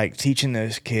it's like teaching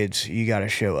those kids, you got to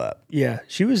show up. Yeah.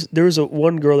 There was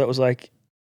one girl that was like,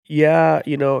 yeah,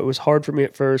 it was hard for me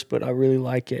at first, but I really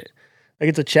like it. Like,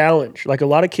 it's a challenge. Like, a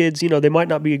lot of kids, they might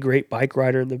not be a great bike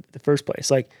rider in the first place.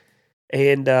 Like,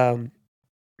 and,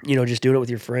 just doing it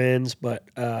with your friends. But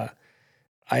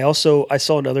I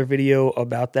saw another video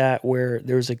about that where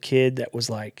there was a kid that was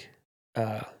like,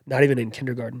 not even in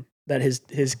kindergarten, that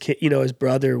his kid, his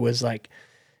brother was like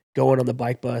going on the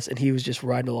bike bus and he was just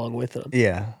riding along with him.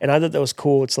 Yeah. And I thought that was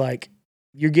cool. It's like,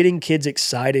 you're getting kids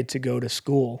excited to go to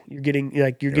school. You're getting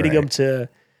them to,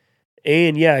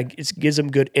 and yeah, it gives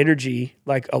them good energy.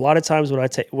 Like, a lot of times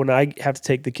when I have to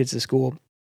take the kids to school,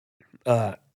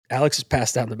 Alex is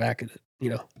passed out in the back of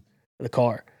the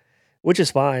car, which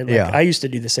is fine. Like, I used to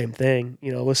do the same thing.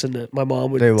 Listen to my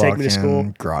mom would take me to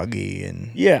school, groggy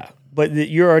and but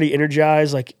you're already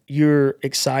energized. Like, you're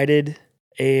excited,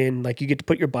 and like you get to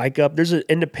put your bike up. There's an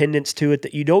independence to it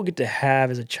that you don't get to have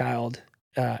as a child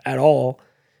at all,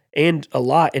 and a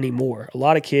lot anymore. A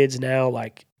lot of kids now,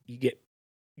 like, you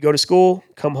go to school,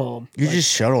 come home. You're just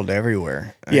shuttled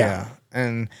everywhere. Yeah.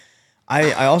 And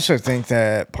I also think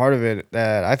that part of it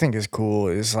that I think is cool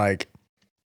is like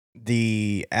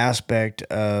the aspect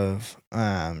of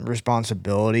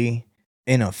responsibility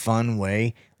in a fun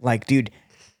way. Like, dude,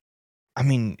 I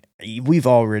mean, we've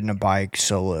all ridden a bike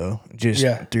solo just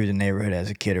through the neighborhood as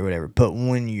a kid or whatever. But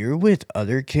when you're with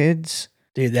other kids,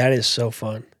 dude, that is so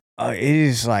fun. It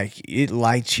is like, it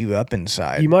lights you up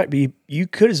inside. You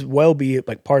could as well be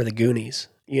like part of the Goonies,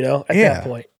 at that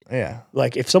point. Yeah.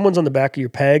 Like, if someone's on the back of your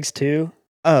pegs too.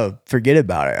 Oh, forget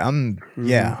about it.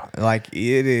 Like,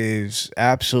 it is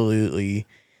absolutely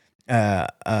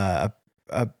a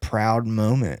proud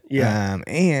moment. Yeah.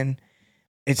 And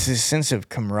it's this sense of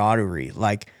camaraderie.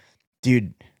 Like,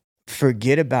 dude,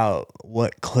 forget about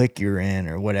what clique you're in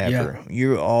or whatever. Yeah.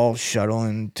 You're all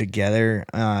shuttling together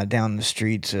down the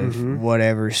streets of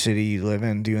whatever city you live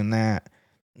in doing that.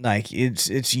 Like,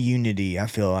 it's unity, I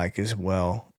feel like, as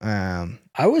well. The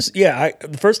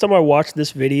first time I watched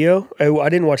this video, I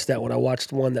didn't watch that one. I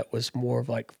watched one that was more of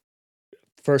like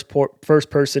first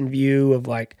person view of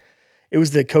like, it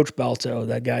was the Coach Balto,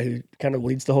 that guy who kind of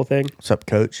leads the whole thing. What's up,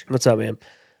 Coach? What's up, man?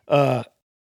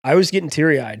 I was getting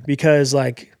teary-eyed because,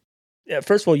 like,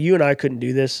 first of all, you and I couldn't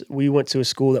do this. We went to a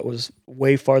school that was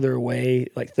way farther away,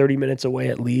 like 30 minutes away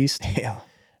at least. Yeah.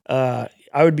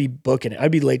 I would be booking it.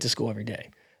 I'd be late to school every day.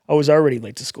 I was already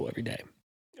late to school every day.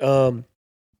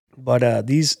 But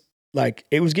these, like,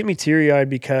 it was getting me teary-eyed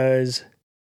because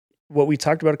what we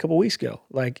talked about a couple weeks ago,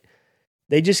 like,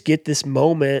 they just get this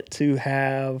moment to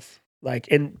have, like,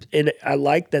 and I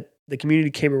like that the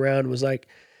community came around and was like,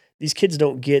 these kids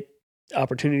don't get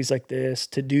opportunities like this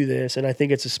to do this, and I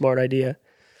think it's a smart idea.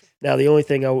 Now, the only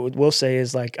thing I will say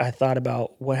is, like, I thought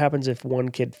about what happens if one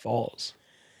kid falls.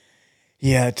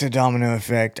 Yeah, it's a domino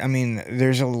effect. I mean,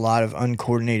 there's a lot of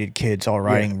uncoordinated kids all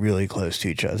riding really close to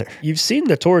each other. You've seen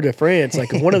the Tour de France.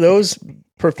 Like, if one of those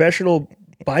professional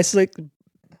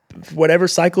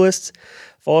cyclists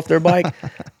fall off their bike,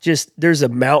 just there's a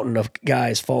mountain of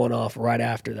guys falling off right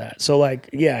after that. So,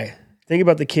 like, yeah, think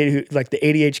about the kid who, like, the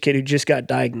ADHD kid who just got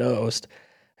diagnosed,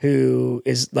 who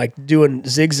is like doing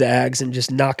zigzags and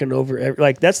just knocking over.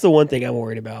 Like, that's the one thing I'm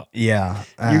worried about. Yeah.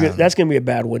 That's going to be a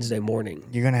bad Wednesday morning.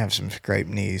 You're going to have some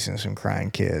scraped knees and some crying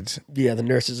kids. Yeah, the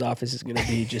nurse's office is going to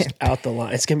be just out the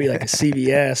line. It's going to be like a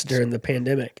CVS during the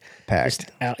pandemic. Packed.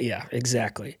 Just out, yeah,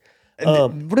 exactly.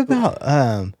 What about,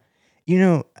 and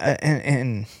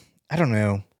I don't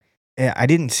know. I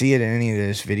didn't see it in any of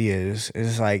those videos.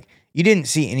 It's like, you didn't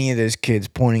see any of those kids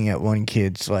pointing at one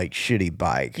kid's like shitty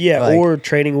bike. Yeah, like, or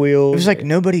training wheels. It was like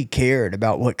nobody cared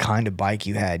about what kind of bike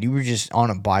you had. You were just on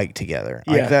a bike together.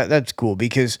 Like that's cool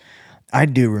because I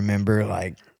do remember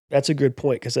like that's a good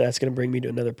point because that's going to bring me to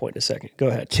another point in a second. Go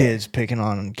ahead. Kids picking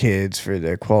on kids for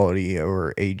the quality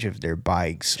or age of their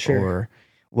bikes or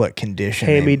what condition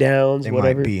hand-me-downs, they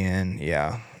whatever might be in.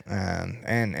 Yeah,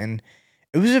 and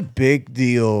it was a big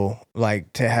deal,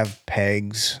 like, to have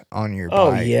pegs on your bike.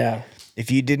 Oh, yeah. If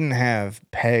you didn't have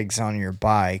pegs on your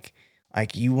bike,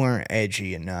 like, you weren't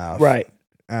edgy enough. Right.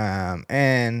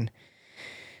 And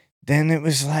then it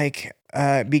was like,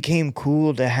 it became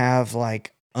cool to have,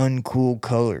 like, uncool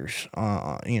colors,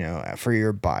 for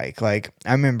your bike. Like,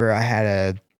 I remember I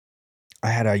had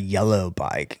a yellow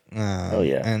bike. Oh,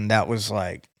 yeah. And that was,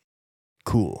 like,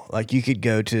 cool. Like, you could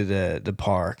go to the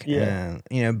park, but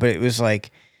it was like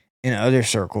in other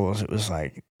circles, it was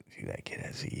like, dude, that kid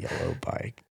has a yellow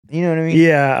bike. You know what I mean?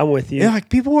 Yeah, I'm with you. Yeah, like,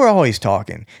 people were always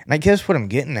talking, and I guess what I'm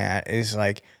getting at is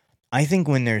like, I think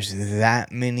when there's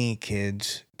that many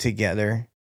kids together,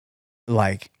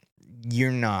 like,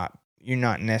 you're not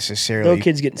necessarily no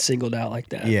kids getting singled out like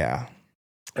that. Yeah.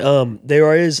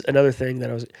 There is another thing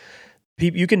that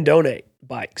you can donate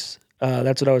bikes.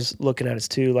 That's what I was looking at is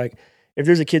too. Like, if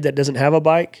there's a kid that doesn't have a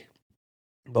bike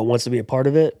but wants to be a part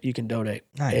of it, you can donate.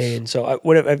 Nice. And so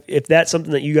if that's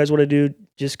something that you guys want to do,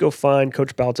 just go find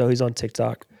Coach Balto. He's on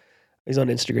TikTok. He's on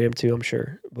Instagram too, I'm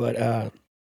sure. But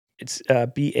it's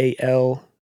Balto.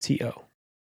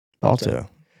 Balto.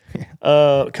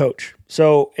 Coach.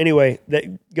 So anyway,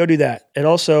 go do that. And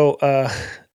also,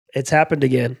 it's happened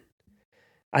again.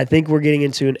 I think we're getting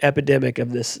into an epidemic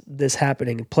of this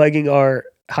happening, plaguing our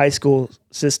high school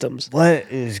systems. What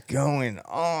is going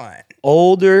on?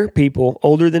 Older people,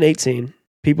 older than 18,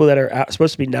 people that are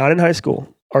supposed to be not in high school,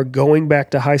 are going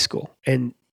back to high school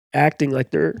and acting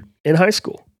like they're in high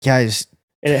school. Guys.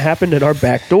 And it happened at our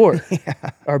back door,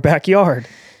 our backyard.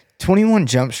 21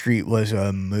 Jump Street was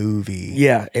a movie.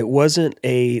 Yeah, it wasn't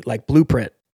a like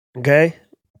blueprint, okay?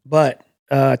 But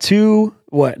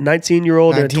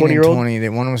 19-year-old and a 20-year-old? 20.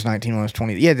 One was 19, one was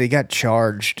 20. Yeah, they got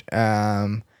charged.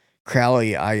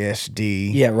 Crowley ISD.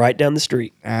 Yeah, right down the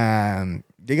street.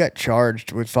 They got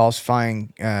charged with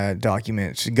falsifying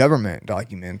government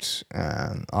documents,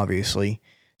 obviously,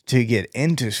 to get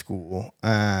into school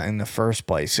in the first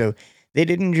place. So they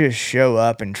didn't just show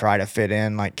up and try to fit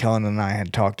in like Kellen and I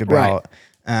had talked about.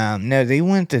 Right. No, they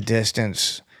went the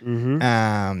distance.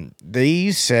 Mm-hmm.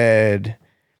 They said,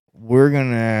 we're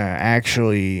going to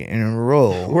actually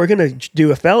enroll. We're going to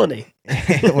do a felony.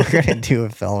 We're going to do a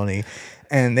felony.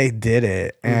 And they did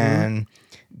it. Mm-hmm. And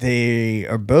they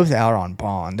are both out on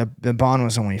bond. The bond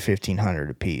was only $1,500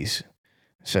 a piece.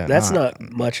 So that's not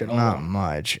much at all. Not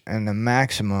much. And the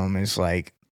maximum is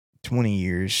like 20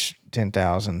 years,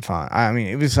 10,000 fine. I mean,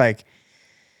 it was like,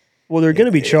 well, they're going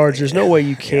to be charged. There's no way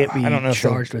you can't be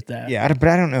charged with that. Yeah, but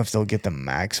I don't know if they'll get the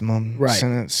maximum right.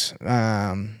 sentence.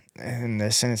 And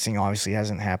the sentencing obviously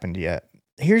hasn't happened yet.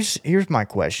 Here's my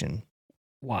question.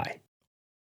 Why?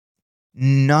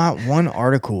 Not one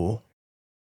article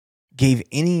gave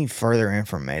any further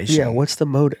information. Yeah, what's the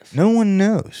motive? No one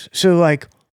knows. So, like,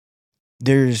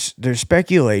 there's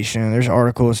speculation. There's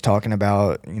articles talking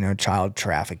about child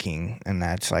trafficking, and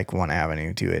that's like one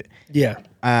avenue to it. Yeah.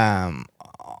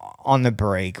 On the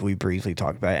break, we briefly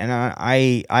talked about it, and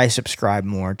I subscribe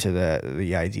more to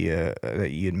the idea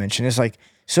that you had mentioned. It's like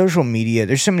social media.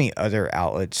 There's so many other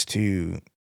outlets to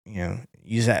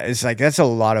use that. It's like that's a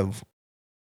lot of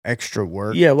extra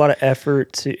work. Yeah, a lot of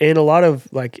effort and a lot of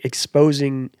like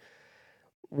exposing.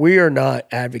 We are not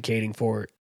advocating for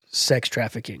sex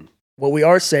trafficking. What we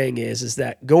are saying is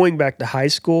that going back to high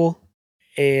school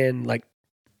and like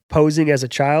posing as a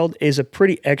child is a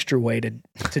pretty extra way to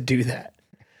do that.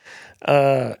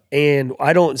 And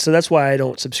so that's why I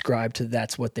don't subscribe to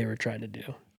that's what they were trying to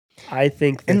do. I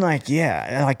think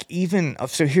that,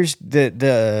 so here's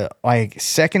the like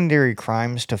secondary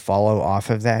crimes to follow off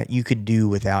of that you could do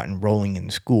without enrolling in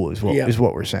school is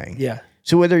what we're saying. Yeah.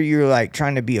 So whether you're like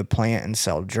trying to be a plant and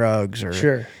sell drugs or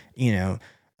sure.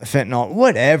 Fentanyl,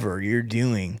 whatever you're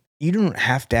doing, you don't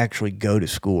have to actually go to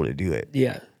school to do it.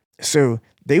 Yeah. So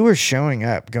they were showing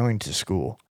up, going to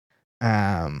school.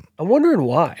 I'm wondering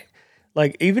why.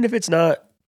 Like, even if it's not,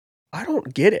 I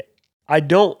don't get it. I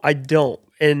don't.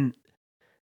 And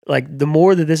like, the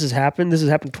more that this has happened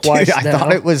twice. Dude, I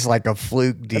thought it was like a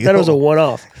fluke deal. I thought it was a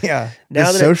one-off. Yeah.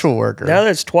 Now the social worker. Now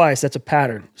that it's twice, that's a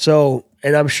pattern. So,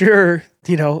 and I'm sure,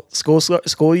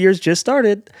 school year's just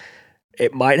started.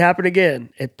 It might happen again.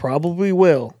 It probably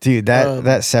will. Dude,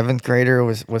 that seventh grader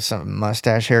was some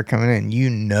mustache hair coming in.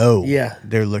 Yeah.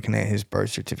 They're looking at his birth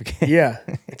certificate. Yeah.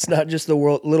 It's not just the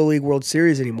Little League World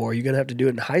Series anymore. You're going to have to do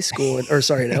it in high school in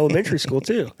elementary school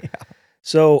too. Yeah.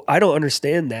 So I don't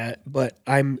understand that, but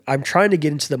I'm trying to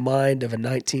get into the mind of a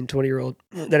 19, 20-year-old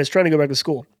that is trying to go back to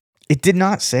school. It did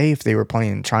not say if they were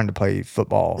trying to play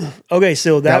football. Okay,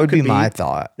 so that would be my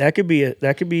thought. That could be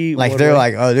like they're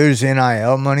like, oh, there's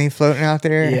NIL money floating out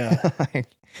there. Yeah,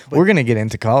 we're gonna get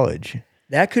into college.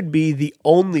 That could be the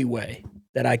only way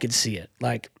that I could see it.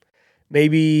 Like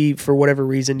maybe for whatever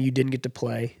reason you didn't get to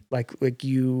play. Like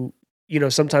you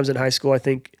sometimes in high school, I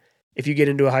think if you get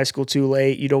into a high school too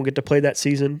late, you don't get to play that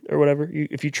season or whatever.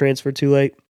 If you transfer too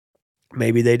late,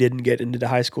 maybe they didn't get into the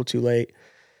high school too late.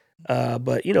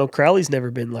 But Crowley's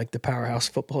never been like the powerhouse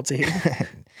football team.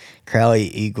 Crowley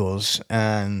Eagles.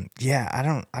 Yeah,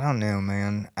 I don't know,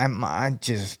 man.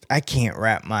 I can't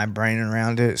wrap my brain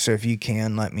around it. So if you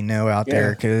can, let me know out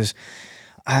there, because,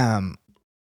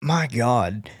 my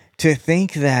God, to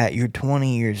think that you're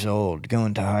 20 years old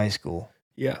going to high school.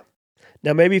 Yeah.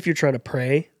 Now maybe if you're trying to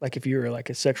prey, like if you're like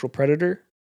a sexual predator,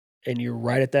 and you're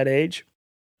right at that age,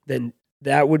 then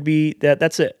that would be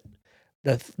that's it.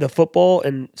 The football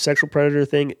and sexual predator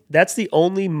thing, that's the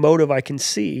only motive I can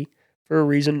see for a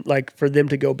reason, like for them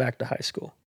to go back to high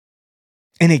school.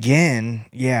 And again,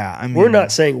 yeah, I mean, we're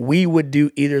not saying we would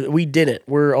do either. We didn't.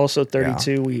 We're also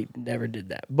 32. Yeah. We never did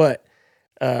that. But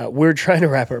we're trying to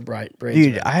wrap our brains.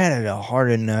 Dude, I had a hard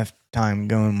enough time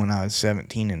going when I was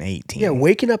 17 and 18. Yeah,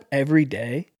 waking up every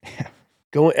day.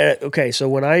 Going. Okay, so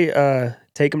when I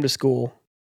take them to school,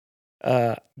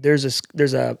 there's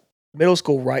a middle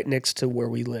school right next to where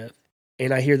we live,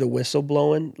 and I hear the whistle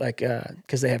blowing, like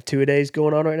because they have 2-a-days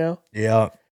going on right now. Yeah,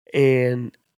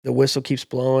 and the whistle keeps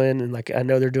blowing, and like I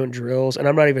know they're doing drills, and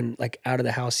I'm not even like out of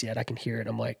the house yet. I can hear it.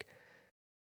 I'm like,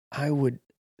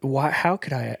 how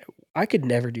could I could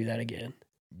never do that again.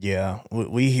 Yeah,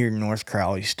 we hear North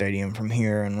Crowley Stadium from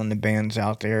here, and when the band's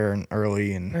out there and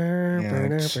early, and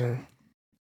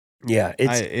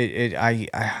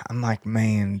I'm like,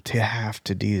 man, to have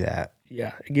to do that.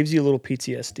 Yeah, it gives you a little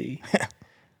PTSD.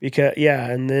 Because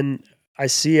and then I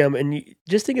see them, and you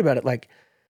just think about it, like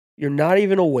you're not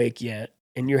even awake yet,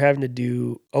 and you're having to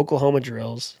do Oklahoma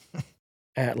drills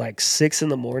at like 6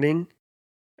 a.m.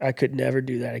 I could never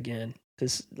do that again.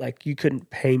 Because like you couldn't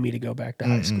pay me to go back to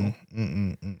high school.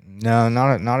 No,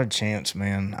 not a chance,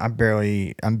 man. I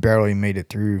barely made it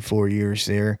through 4 years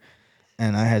there.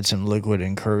 And I had some liquid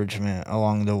encouragement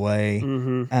along the way.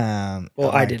 Mm-hmm.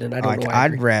 Well, I didn't. I don't know.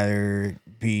 I'd rather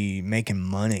be making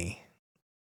money.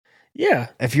 Yeah.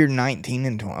 If you're 19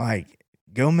 and 20, like,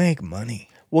 go make money.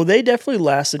 Well, they definitely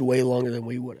lasted way longer than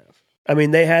we would have. I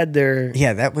mean, they had their...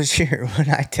 Yeah, that was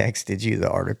when I texted you the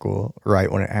article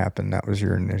right when it happened. That was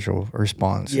your initial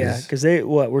response. Yeah, because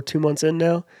we're 2 months in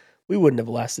now? We wouldn't have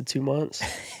lasted 2 months.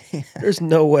 There's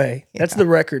no way. That's the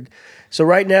record. So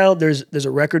right now, there's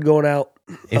a record going out.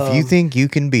 If you think you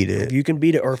can beat it. If you can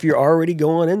beat it, or if you're already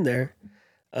going in there,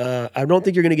 I don't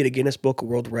think you're going to get a Guinness Book of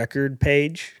World Record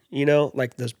page,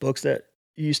 like those books that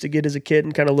you used to get as a kid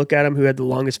and kind of look at them who had the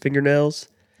longest fingernails.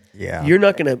 Yeah. You're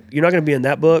not gonna be in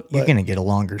that book. You're gonna get a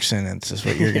longer sentence is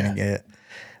what you're gonna get.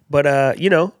 But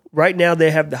right now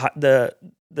they have the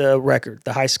record,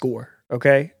 the high score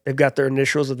Okay, they've got their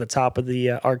initials at the top of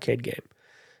the arcade game.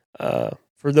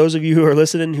 For those of you who are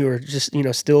listening, who are just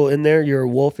still in there, you're a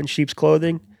wolf in sheep's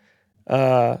clothing.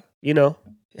 Hang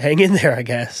in there. I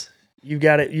guess you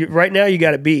got it. Right now, you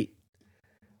got it beat,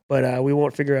 but we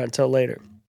won't figure out until later.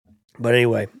 But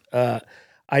anyway, I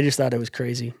just thought it was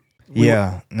crazy.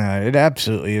 No, it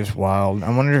absolutely is wild.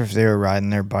 I wonder if they were riding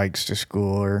their bikes to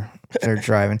school or if they're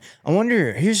driving. I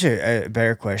wonder. Here's a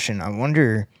better question. I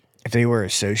wonder if they were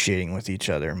associating with each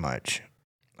other much.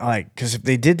 Like, because if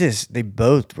they did this, they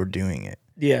both were doing it.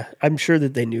 Yeah, I'm sure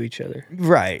that they knew each other.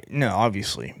 Right. No,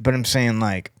 obviously. But I'm saying,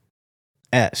 like,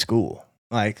 at school.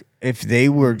 Like, if they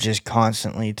were just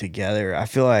constantly together, I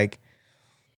feel like,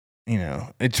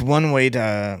 it's one way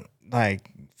to, like,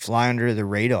 fly under the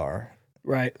radar.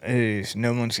 Right. Is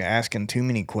no one's asking too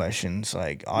many questions.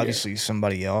 Like, obviously,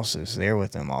 somebody else is there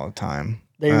with them all the time.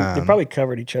 They probably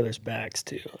covered each other's backs,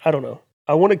 too. I don't know.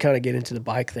 I want to kind of get into the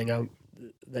bike thing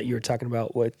that you were talking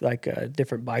about with, like,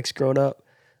 different bikes growing up.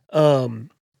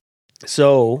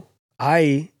 So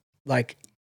I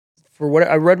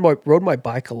I rode my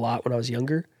bike a lot when I was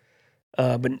younger,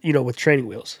 but with training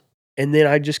wheels, and then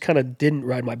I just kind of didn't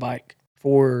ride my bike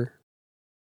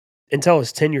until I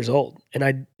was 10 years old, and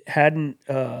I hadn't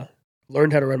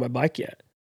learned how to ride my bike yet.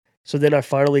 So then I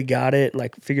finally got it and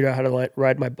like figured out how to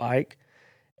ride my bike,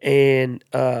 and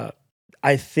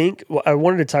I think I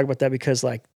wanted to talk about that because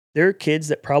like there are kids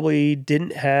that probably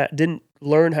didn't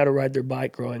learn how to ride their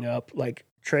bike growing up, like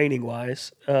training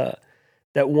wise, that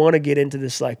want to get into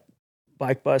this like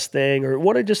bike bus thing or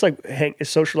want to just like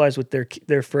socialize with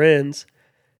their friends.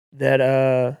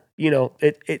 That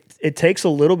it takes a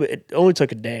little bit. It only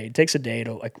took a day. It takes a day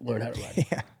to like learn how to ride.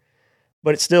 Yeah.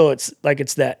 But it's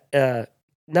that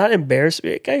not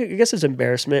embarrassment. I guess it's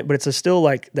embarrassment, but it's still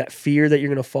like that fear that you're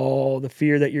gonna fall, the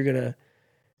fear that you're gonna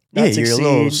not succeed. You're a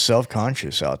little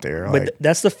self-conscious out there. But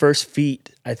that's the first feat,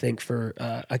 I think, for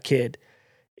a kid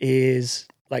is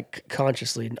like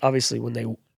consciously, and obviously when they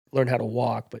learn how to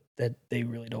walk, but that they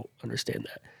really don't understand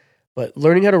that. But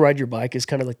learning how to ride your bike is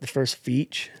kind of like the first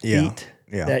feat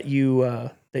that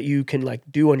you can like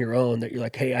do on your own. That you're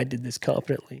like, hey, I did this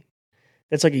confidently.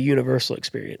 That's like a universal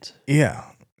experience. Yeah.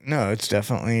 No, it's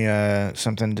definitely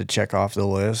something to check off the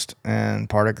list. And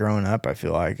part of growing up, I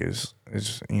feel like, is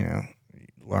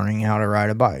learning how to ride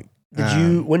a bike.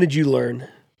 When did you learn?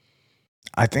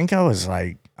 I think I was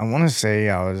like, I want to say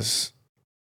I was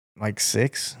like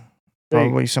 6,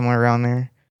 probably somewhere around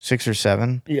there, 6 or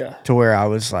 7. Yeah. To where I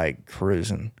was like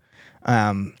cruising.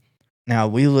 Now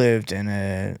we lived in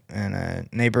a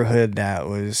neighborhood that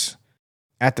was,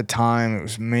 at the time, it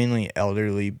was mainly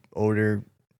elderly, older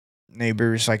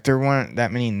neighbors. Like there weren't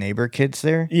that many neighbor kids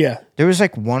there. Yeah. There was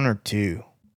like 1 or 2.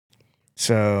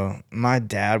 So my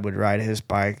dad would ride his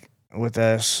bike with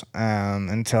us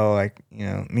until like,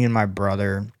 me and my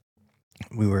brother,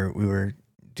 we were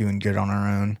doing good on our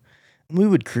own. We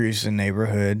would cruise the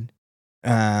neighborhood.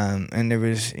 And there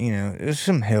was, there was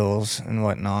some hills and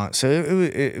whatnot. So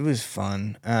it was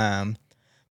fun.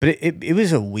 But it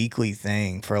was a weekly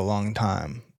thing for a long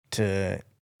time to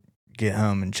get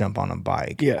home and jump on a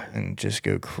bike and just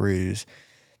go cruise.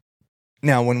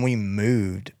 Now, when we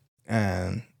moved,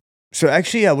 so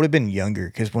actually I would have been younger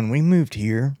because when we moved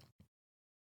here,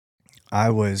 I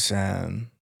was in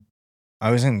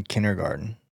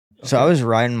kindergarten. Okay. So I was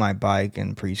riding my bike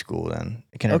in preschool then,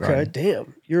 kindergarten. Okay,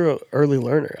 damn. You're an early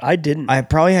learner. I didn't. I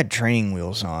probably had training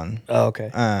wheels on. Oh,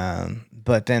 okay.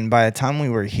 But then by the time we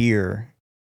were here,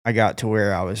 I got to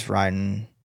where I was riding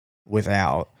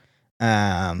without.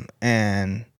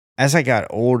 And as I got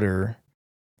older,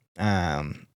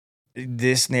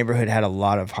 this neighborhood had a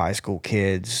lot of high school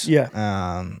kids.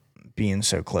 Yeah. Being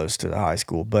so close to the high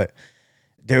school, but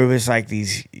there was like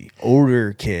these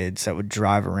older kids that would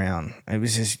drive around. It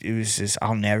was just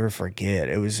I'll never forget.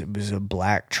 It was a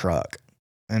black truck,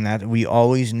 and that we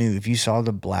always knew if you saw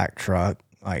the black truck,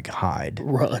 like hide,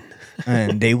 run,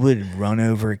 and they would run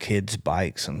over kids'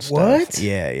 bikes and stuff. What?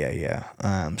 Yeah.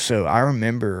 So I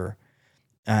remember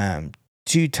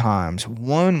 2 times.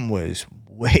 One was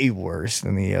way worse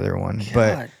than the other one,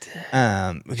 God.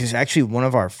 But because actually one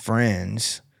of our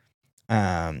friends,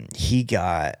 he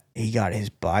got his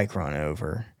bike run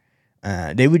over.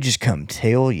 They would just come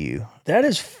tail you. That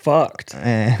is fucked.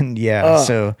 And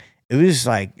so it was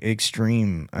like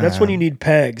extreme. That's when you need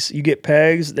pegs. You get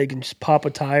pegs, they can just pop a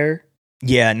tire.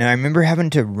 Yeah, no, I remember having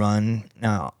to ride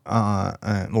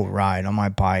on my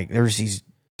bike. There was these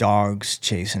dogs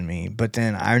chasing me, but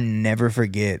then I never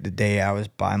forget the day I was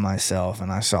by myself and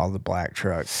I saw the black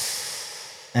truck.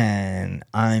 And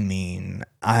I mean,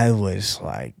 I was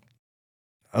like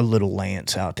a little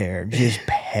Lance out there just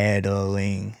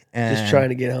pedaling. Just trying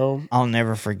to get home. I'll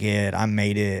never forget. I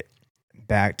made it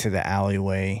back to the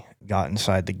alleyway, got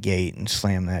inside the gate, and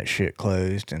slammed that shit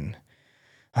closed. And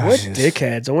What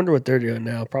dickheads? I wonder what they're doing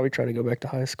now. Probably trying to go back to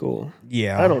high school.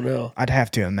 Yeah, I don't know. I'd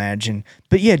have to imagine.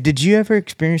 But yeah, did you ever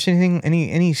experience anything,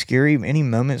 any scary, any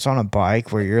moments on a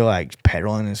bike where you're like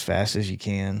pedaling as fast as you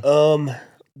can?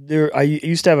 I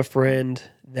used to have a friend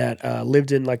that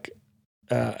lived in like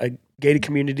a gated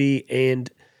community,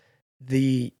 and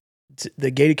the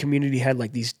gated community had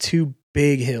like these two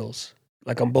big hills,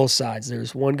 like on both sides.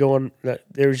 There's one going.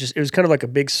 It was kind of like a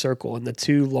big circle, and the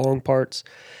two long parts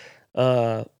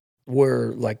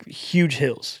were like huge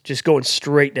hills, just going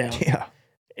straight down. Yeah.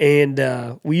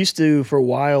 And we used to, for a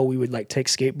while, we would like take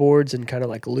skateboards and kind of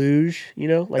like luge,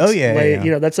 like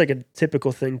yeah. that's like a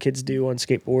typical thing kids do on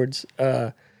skateboards.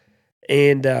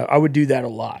 And I would do that a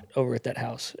lot over at that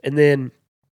house. And then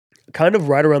kind of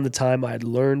right around the time I had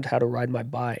learned how to ride my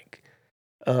bike,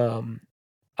 I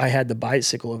had the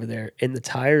bicycle over there and the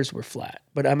tires were flat.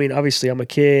 But I mean, obviously I'm a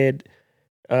kid,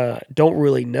 don't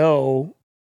really know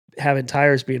having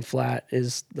tires being flat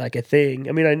is like a thing.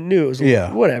 I mean, I knew it was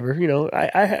whatever,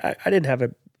 I didn't have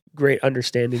a great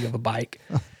understanding of a bike.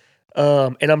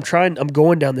 And I'm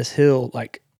going down this hill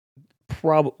like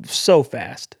so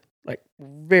fast, like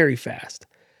very fast.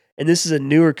 And this is a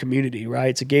newer community, right?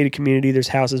 It's a gated community. There's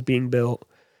houses being built.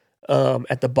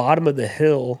 At the bottom of the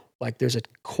hill, like there's a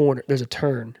corner, there's a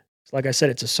turn. Like I said,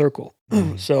 it's a circle.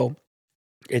 So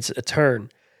it's a turn.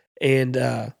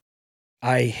 And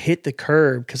I hit the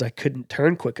curb because I couldn't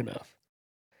turn quick enough.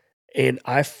 And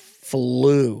I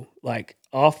flew like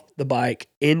off the bike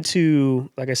into,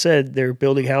 like I said, they're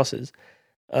building houses,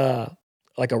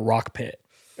 like a rock pit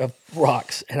of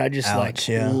rocks. And I just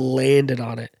landed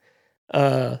on it.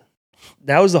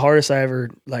 That was the hardest I ever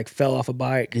like fell off a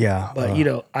bike. Yeah. But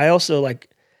I also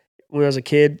like when I was a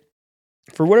kid,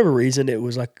 for whatever reason, it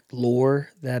was like lore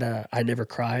that I never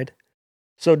cried.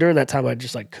 So during that time, I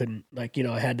just like couldn't like,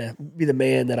 I had to be the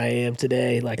man that I am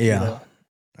today. Like, I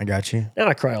got you. Now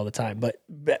I cry all the time, but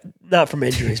not from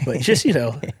injuries, but just, you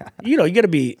got to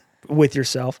be with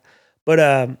yourself.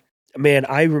 But, man,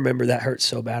 I remember that hurt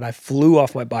so bad. I flew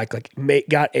off my bike, like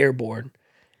got airborne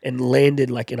and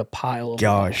landed like in a pile.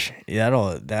 Gosh,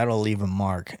 that'll leave a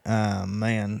mark,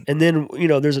 man. And then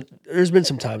there's been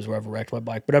some times where I've wrecked my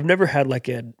bike, but I've never had like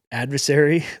an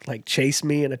adversary like chase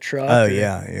me in a truck. Oh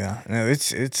yeah. No,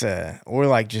 it's or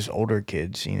like just older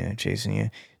kids, chasing you,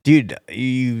 dude.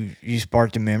 You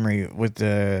sparked a memory with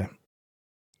the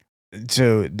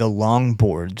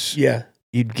longboards. Yeah,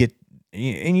 you'd get.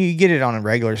 And you get it on a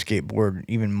regular skateboard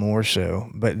even more so,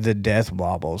 but the death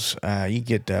wobbles, you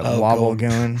get that wobble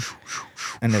going,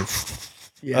 and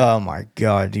oh my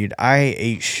god, dude, I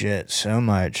ate shit so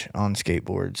much on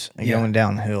skateboards and going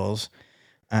down hills,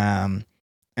 and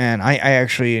I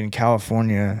actually in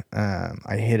California,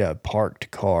 I hit a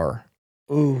parked car,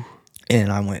 ooh,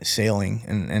 and I went sailing,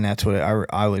 and that's what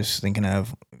I was thinking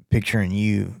of, picturing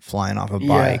you flying off a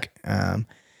bike.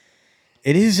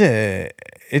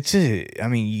 I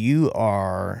mean, you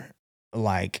are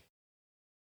like,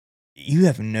 you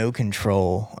have no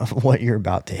control of what you're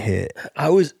about to hit. I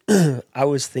was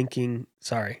thinking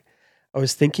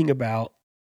about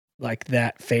like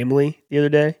that family the other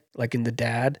day, like in the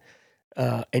dad,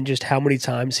 and just how many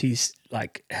times he's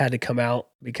like had to come out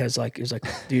because like, it was like,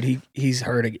 dude, he's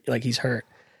hurt. Like he's hurt.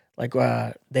 Like,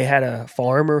 they had a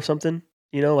farm or something,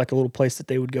 like a little place that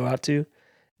they would go out to.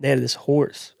 They had this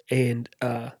horse, and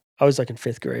I was like in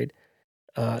 5th grade.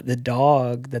 The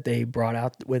dog that they brought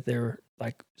out with their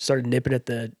like started nipping at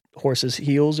the horse's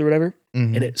heels or whatever,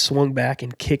 and it swung back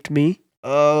and kicked me.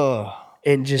 Oh,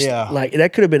 and just like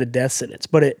that could have been a death sentence,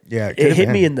 but it hit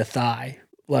me in the thigh,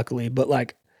 luckily. But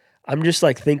like, I'm just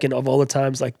like thinking of all the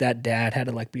times like that dad had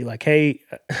to like be like, hey,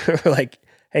 like,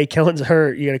 hey, Kellen's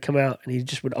hurt. You got to come out, and he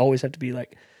just would always have to be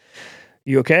like,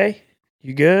 you okay?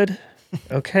 You good?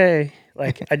 Okay.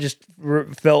 Like I just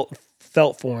felt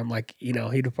for him. Like, he'd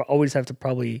always have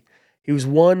to he was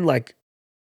one like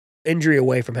injury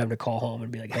away from having to call home and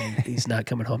be like, hey, he's not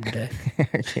coming home today.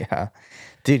 Yeah.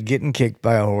 Dude, getting kicked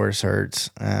by a horse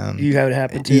hurts. You have it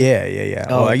happen too? Yeah.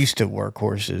 Oh, well, I used to work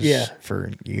horses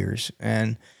for years,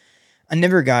 and I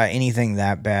never got anything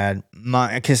that bad.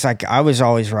 Because like I was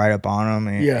always right up on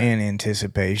them in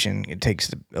anticipation. It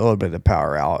takes a little bit of the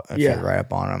power out if you're right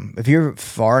up on them. If you're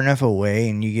far enough away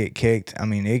and you get kicked, I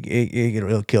mean,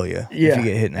 it'll kill you if you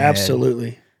get hit in the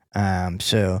absolutely. head.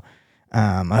 So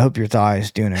I hope your thigh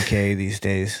is doing okay these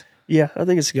days. Yeah, I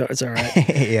think it's all right.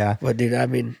 Yeah. But dude, I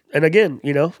mean, and again,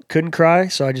 couldn't cry,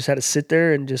 so I just had to sit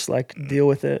there and just like deal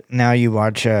with it. Now you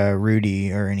watch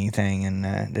Rudy or anything,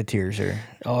 and the tears are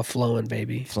Oh, flowing,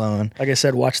 baby. flowing. Like I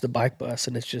said, watch the bike bus,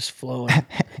 and it's just flowing.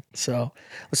 So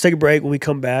let's take a break. When we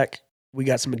come back, we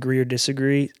got some agree or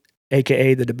disagree,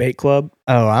 aka the debate club.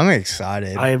 Oh, I'm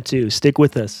excited. I am too. Stick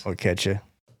with us. We'll catch you.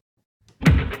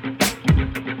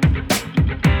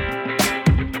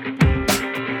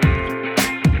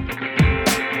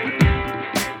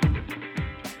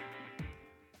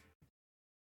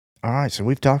 All right, so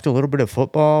we've talked a little bit of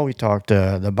football. We talked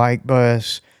the bike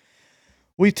bus.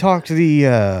 We talked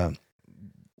the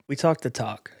We talked the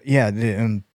talk.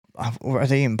 are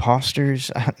they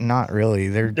imposters? Not really.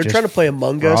 They're just trying to play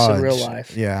Among Us in real frauds.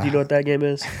 life. Yeah. Do you know what that game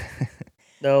is?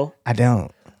 No. I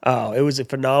don't. Oh, it was a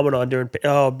phenomenon during.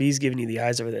 Oh, B's giving you the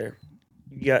eyes over there.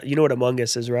 You know what Among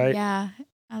Us is, right? Yeah,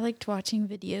 I liked watching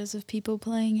videos of people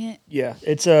playing it. Yeah,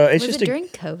 it's Was just it during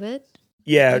COVID?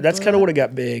 Yeah, Like that's blew kind of up? when it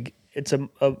got big. It's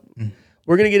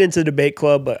we're gonna get into the debate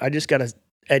club, but I just gotta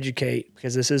educate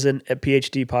because this isn't a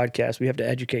PhD podcast. We have to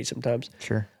educate sometimes.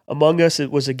 Sure. Among Us,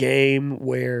 it was a game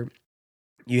where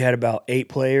you had about 8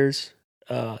 players,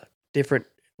 different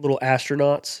little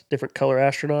astronauts, different color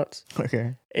astronauts,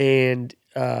 Okay. and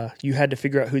you had to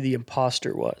figure out who the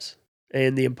imposter was.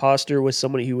 And the imposter was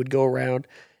somebody who would go around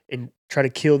and try to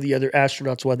kill the other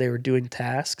astronauts while they were doing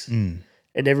tasks.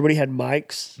 And everybody had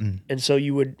mics. And so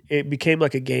it became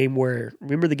like a game where,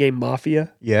 remember the game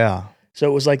Mafia? Yeah. So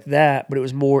it was like that, but it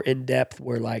was more in depth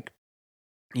where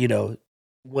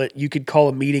what you could call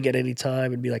a meeting at any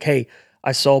time and be like, hey,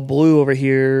 I saw blue over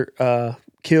here,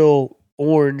 kill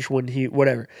orange when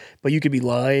whatever. But you could be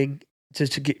lying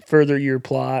just to get further your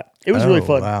plot. It was really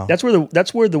fun. Wow. That's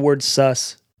where the word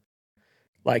sus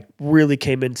like really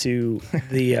came into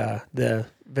the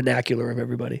vernacular of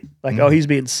everybody. Like, oh, he's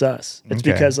being sus. It's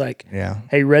Okay. because like, Yeah.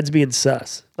 hey, Red's being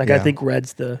sus. Like I Yeah. think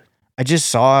Red's I just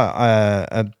saw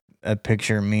a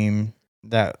picture meme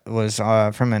that was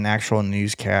from an actual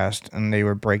newscast, and they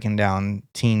were breaking down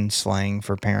teen slang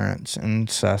for parents, and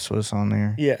sus was on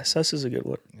there. yeah, sus is a good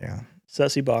one. Yeah.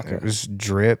 Sussy Baka. It was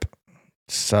drip,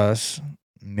 sus,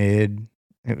 mid.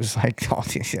 It was like all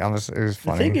these. It was The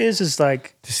funny thing is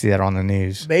like to see that on the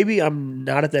news. maybe I'm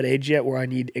not at that age yet where I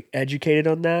need educated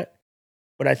on that,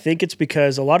 but I think it's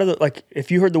because a lot of like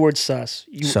if you heard the word sus,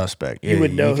 Suspect. you Yeah,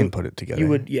 would know you can who- put it together. you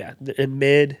would in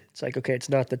mid. It's like okay, it's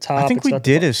not the top. I think it's we not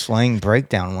the did bottom. a slang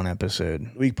breakdown one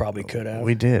episode. We probably could have.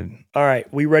 We did. All right,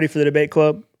 we ready for the debate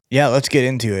club? Yeah, let's get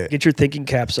into it. Get your thinking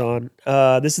caps on.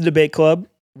 This is the debate club.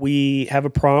 We have a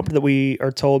prompt that we are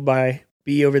told by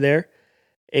B over there,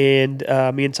 and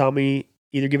me and Tommy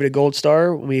either give it a gold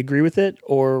star when we agree with it,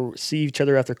 or see each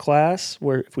other after class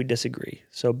where if we disagree.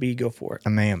 So B, go for it.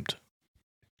 I'm amped.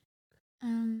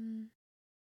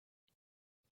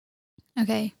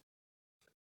 Okay.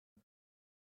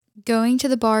 Going to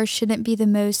the bar shouldn't be the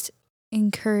most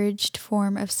encouraged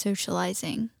form of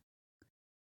socializing.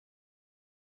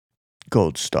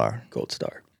 Gold star. Gold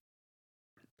star.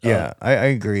 Yeah, I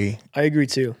agree. I agree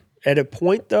too. At a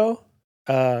point though,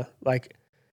 like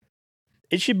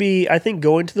it should be, I think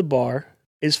going to the bar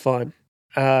is fun.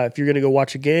 If you're going to go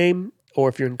watch a game or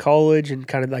if you're in college and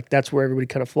kind of like that's where everybody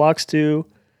kind of flocks to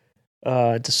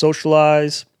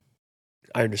socialize.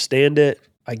 I understand it.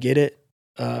 I get it.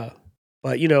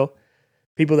 But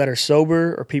people that are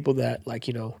sober or people that like,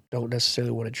 don't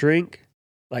necessarily want to drink,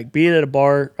 like being at a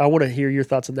bar, I want to hear your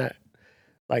thoughts on that.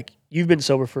 Like you've been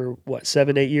sober for what,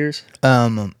 7-8 years?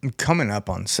 Coming up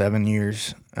on 7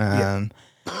 years.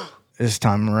 This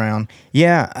time around.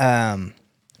 Yeah.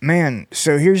 Man.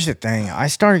 So here's the thing. I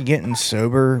started getting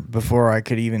sober before I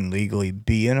could even legally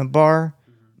be in a bar,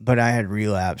 but I had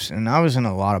relapsed, and I was in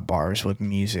a lot of bars with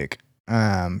music.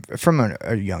 From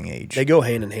a young age. They go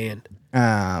hand in hand.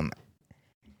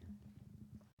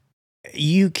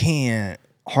 You can't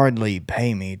hardly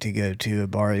pay me to go to a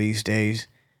bar these days.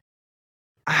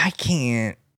 I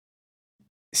can't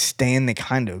stand the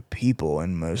kind of people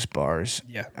in most bars.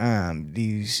 Yeah.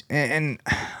 And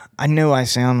I know I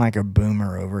sound like a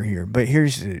boomer over here, but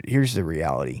here's the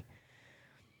reality.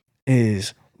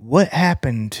 Is what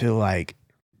happened to like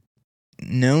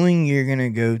knowing you're going to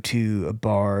go to a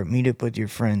bar, meet up with your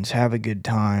friends, have a good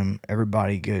time,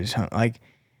 everybody goes home. Like,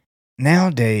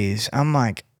 nowadays, I'm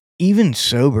like, even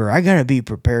sober, I got to be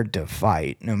prepared to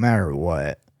fight no matter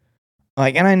what.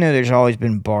 Like, and I know there's always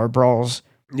been bar brawls.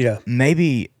 Yeah.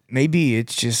 Maybe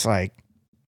it's just like,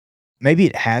 maybe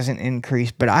it hasn't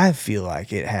increased, but I feel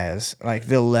like it has. Like,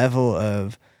 the level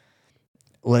of,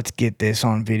 let's get this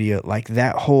on video, like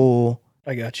that whole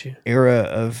I got you. era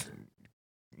of,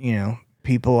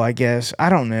 people, I guess. I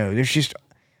don't know. It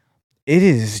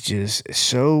is just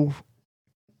so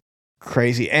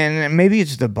crazy. And maybe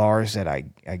it's the bars that I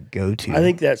go to. I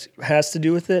think that has to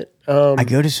do with it. I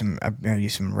go to some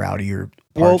rowdier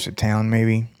parts of town,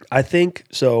 maybe. I think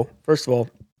so. First of all,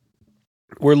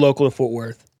 we're local to Fort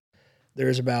Worth.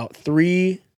 There's about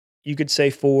 3, you could say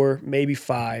 4, maybe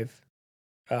 5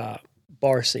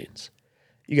 bar scenes.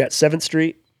 You got 7th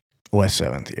Street. West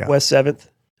 7th, yeah. West 7th.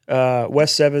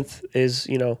 West 7th is,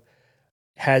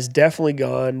 has definitely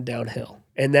gone downhill.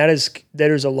 And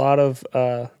there's a lot of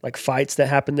like fights that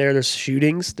happen there. There's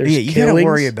shootings. There's you killings. gotta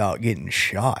worry about getting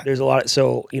shot. There's a lot.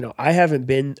 So, I haven't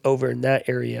been over in that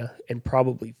area in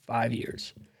probably 5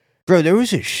 years. Bro, there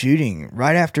was a shooting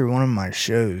right after one of my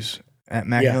shows at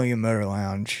Magnolia Motor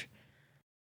Lounge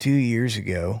 2 years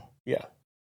ago. Yeah.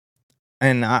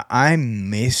 And I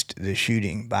missed the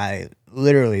shooting by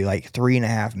literally like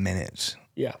 3.5 minutes.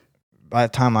 Yeah. By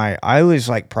the time I was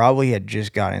like probably had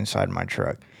just got inside my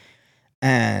truck.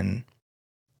 And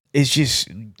it's just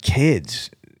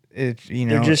kids. They're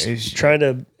just trying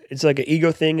to, it's like an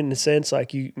ego thing in the sense,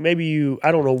 like I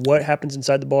don't know what happens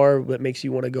inside the bar that makes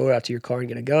you want to go out to your car and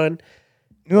get a gun.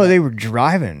 No, they were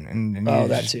driving and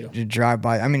that too. To drive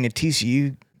by. I mean, the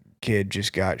TCU kid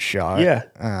just got shot. Yeah.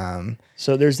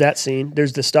 So there's that scene.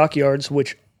 There's the stockyards,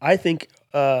 which I think,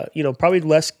 probably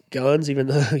less guns, even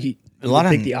though you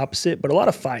think the opposite, but a lot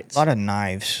of fights. A lot of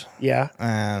knives. Yeah.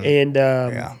 And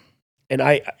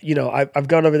I've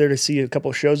gone over there to see a couple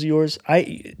of shows of yours.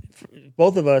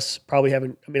 Both of us probably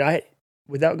haven't. I mean,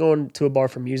 without going to a bar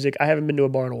for music, I haven't been to a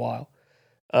bar in a while.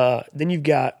 Then you've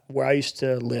got where I used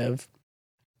to live,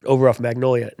 over off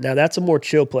Magnolia. Now that's a more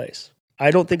chill place.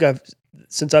 I don't think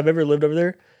since I've ever lived over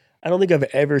there, I don't think I've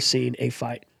ever seen a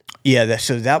fight. Yeah,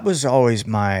 so that was always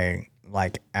my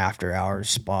like after hours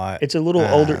spot. It's a little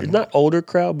older, not older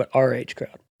crowd, but our age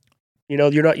crowd. You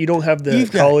don't have the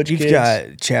college kids. You've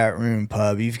got chat room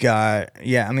pub. You've got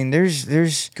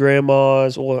there's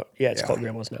grandmas. Well, it's called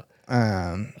grandmas now.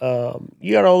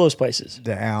 You got all those places.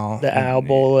 The Owl,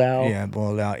 Boiled Owl. Yeah,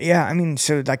 Boiled Owl. Yeah, I mean,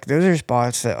 so like those are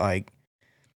spots that like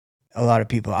a lot of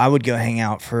people. I would go hang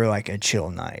out for like a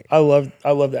chill night. I love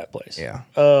that place. Yeah.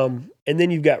 And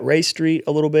then you've got Ray Street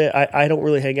a little bit. I don't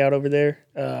really hang out over there.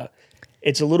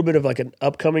 It's a little bit of like an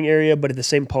upcoming area, but at the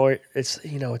same point, it's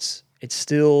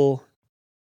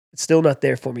still not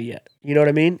there for me yet. You know what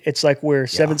I mean? It's like where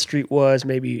 7th Street was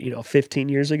maybe, 15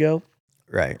 years ago.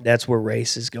 Right. That's where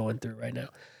race is going through right now.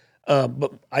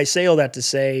 But I say all that to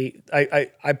say,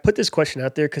 I put this question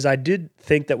out there because I did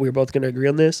think that we were both going to agree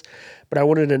on this, but I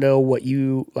wanted to know what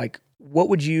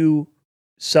would you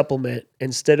supplement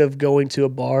instead of going to a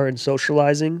bar and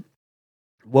socializing?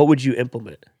 What would you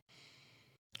implement?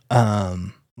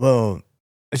 Well,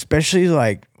 especially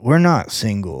like we're not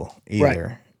single either.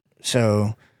 Right.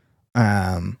 So,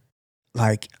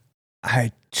 like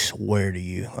I swear to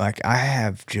you, like I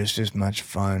have just as much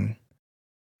fun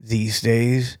these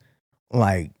days,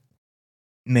 like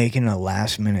making a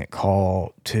last minute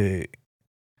call to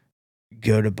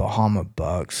go to Bahama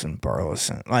Bucks and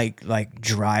Burleson, like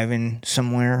driving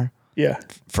somewhere,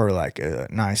 for like a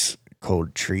nice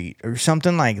cold treat or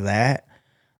something like that,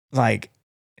 like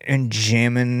and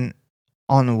jamming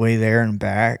on the way there and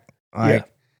back,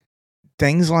 like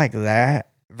things like that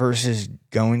versus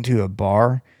going to a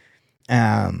bar.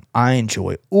 I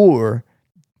enjoy, or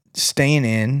staying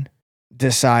in,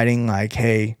 deciding like,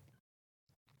 hey,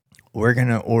 we're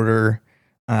gonna order,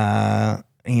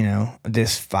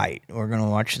 this fight. We're gonna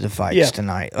watch the fights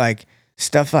tonight, like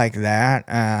stuff like that.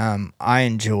 I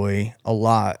enjoy a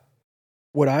lot.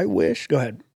 What I wish, go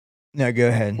ahead. No, go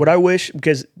ahead. What I wish,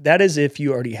 because that is if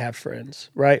you already have friends,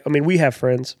 right? I mean, we have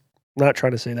friends. I'm not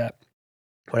trying to say that.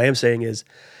 What I am saying is,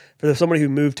 for somebody who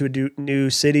moved to a new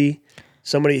city,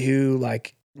 somebody who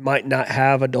like might not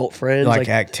have adult friends, like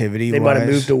activity, they might have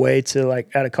moved away to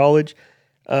like out of college.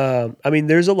 I mean,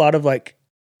 there's a lot of like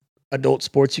adult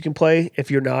sports you can play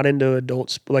if you're not into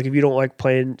adults. Like if you don't like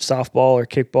playing softball or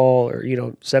kickball or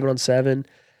 7-on-7.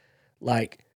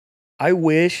 Like I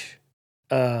wish,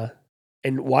 and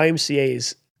YMCA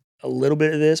is a little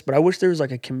bit of this, but I wish there was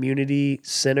like a community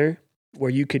center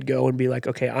where you could go and be like,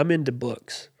 okay, I'm into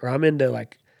books or I'm into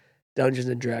like Dungeons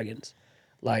and Dragons.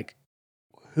 Like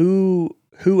who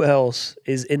else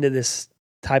is into this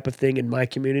type of thing in my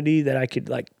community that I could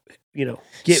like,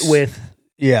 get with?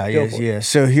 Yeah.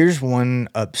 So here's one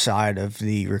upside of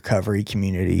the recovery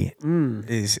community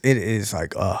is it is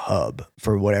like a hub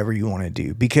for whatever you want to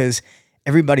do because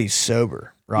everybody's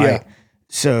sober, right? Yeah.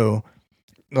 So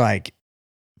like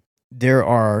there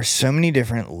are so many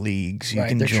different leagues you Right,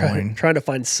 can they're join. trying to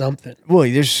find something. Well,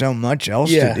 there's so much else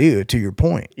Yeah. to do, to your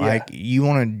point. Yeah. Like, you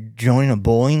want to join a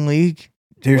bowling league?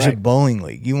 There's a Right. bowling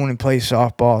league. You want to play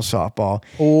softball.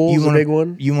 Pool's You a wanna- big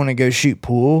one. You want to go shoot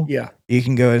pool? Yeah. You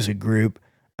can go as a group.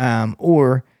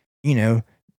 Or,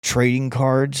 trading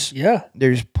cards. Yeah.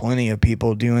 There's plenty of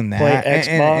people doing that. Play And-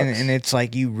 Xbox. And it's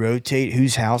like you rotate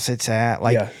whose house it's at.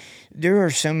 Like, Yeah. there are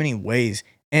so many ways.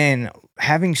 And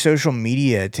having social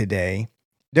media today,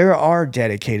 there are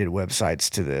dedicated websites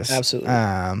to this. Absolutely.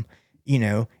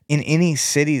 In any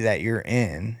city that you're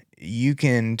in, you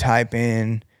can type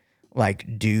in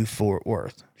like do Fort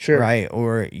Worth. Sure. Right.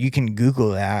 Or you can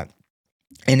Google that,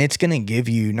 and it's going to give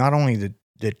you not only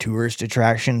the tourist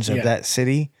attractions of Yeah. that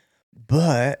city,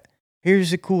 but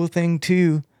here's a cool thing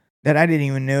too that I didn't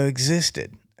even know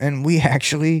existed. And we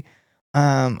actually,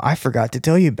 I forgot to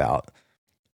tell you about,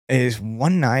 is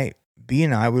one night B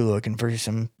and I were looking for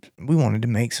we wanted to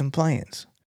make some plans.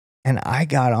 And I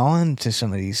got on to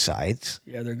some of these sites,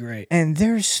 Yeah, they're great. and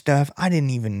there's stuff I didn't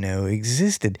even know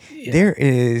existed. Yeah. There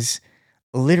is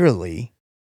literally,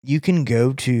 you can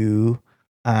go to,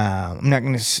 I'm not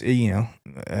going to say,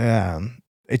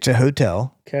 it's a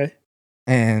hotel, Okay.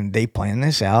 and they plan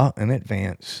this out in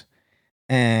advance,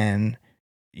 and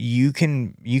you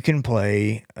can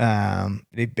play,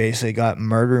 they basically got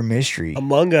murder mystery.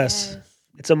 Among Us. Yes.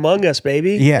 It's Among Us,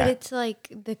 baby. But Yeah. it's like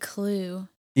the Clue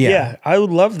Yeah, I would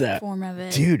love that. form of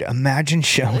it. Dude, imagine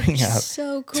showing It's up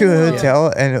so cool. to a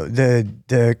hotel and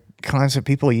the kinds of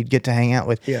people you'd get to hang out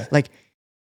with. Yeah. Like,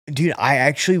 dude, I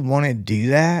actually want to do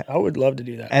that I would love to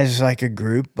do that. as like a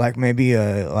group, like maybe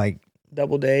a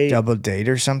Double date. double date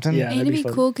or something. Yeah. And that'd it'd be be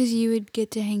fun. cool because you would get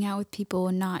to hang out with people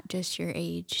and not just your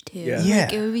age too. Yeah. Yeah.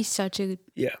 Like, it would be such a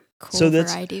Yeah. cool So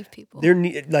that's- variety of people. There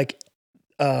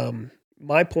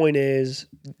my point is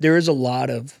there is a lot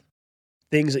of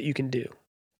things that you can do.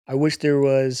 I wish there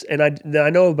was, and I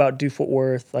know about Do Fort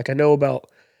Worth, like I know about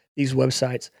these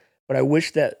websites, but I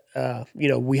wish that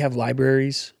we have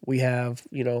libraries, we have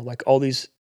like all these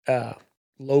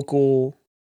local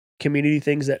community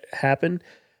things that happen,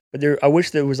 but I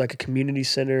wish there was like a community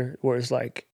center where it's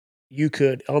like you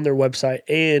could on their website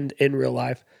and in real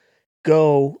life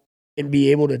go and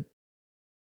be able to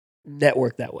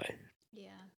network that way. yeah.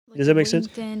 Does that make sense?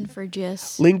 LinkedIn for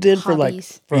just LinkedIn for like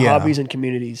hobbies. for Yeah. hobbies and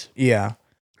communities. Yeah.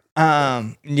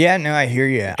 Yeah, no, I hear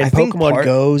you. And I think Pokemon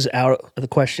Go's out of the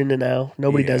question now.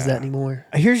 Nobody does Yeah. that anymore.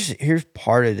 Here's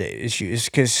part of the issue is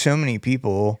because so many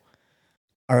people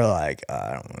are like,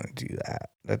 I don't want to do that.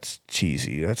 That's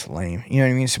cheesy. That's lame. You know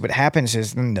what I mean? So what happens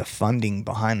is then the funding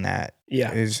behind that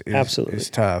Yeah, is absolutely. is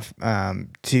tough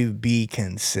to be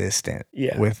consistent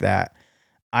Yeah. with that.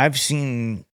 I've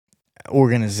seen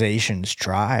organizations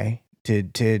try to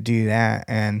do that,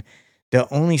 and the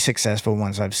only successful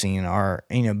ones I've seen are,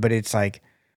 but it's like,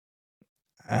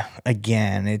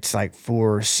 again, it's like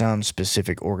for some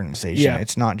specific organization. Yeah.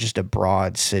 It's not just a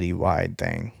broad citywide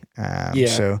thing. Yeah.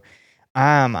 So,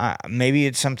 maybe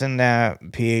it's something that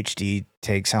PhD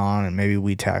takes on, and maybe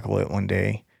we tackle it one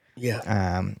day. Yeah,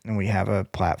 And we have a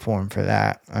platform for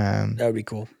that. that would be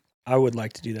cool. I would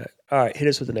like to do that. All right, hit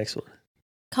us with the next one.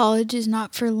 College is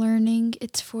not for learning,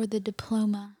 it's for the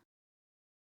diploma.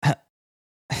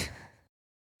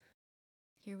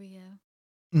 Here we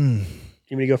go. mm, You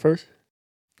want me to go first?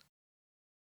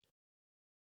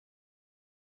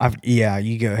 yeah,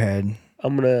 you go ahead.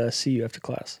 I'm gonna see you after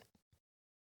class.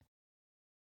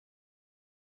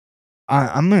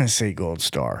 I'm gonna say gold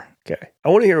star. Okay. I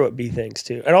want to hear what B thinks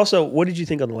too. And also, what did you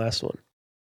think on the last one?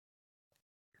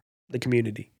 The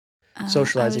community.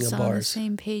 Socializing I was in on the bars.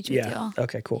 same page with Yeah. y'all.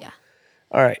 Okay, cool. Yeah.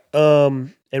 All right.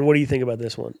 And what do you think about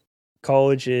this one?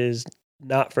 College is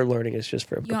not for learning, it's just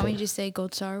for You want me to just say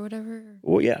gold star or whatever?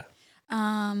 Well, yeah.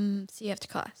 See you after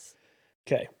class.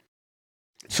 Okay.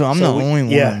 So I'm So the only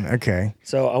one. yeah. Okay.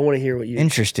 So I want to hear what you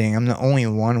Interesting. I'm the only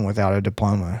one without a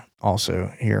diploma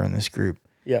also here in this group.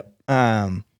 Yep.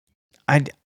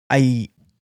 I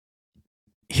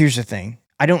here's the thing.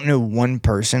 I don't know one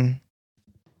person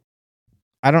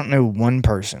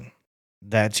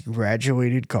that's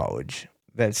graduated college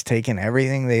that's taken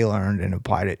everything they learned and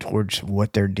applied it towards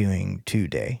what they're doing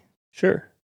today. Sure.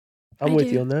 I'm I with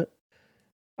do. you on that.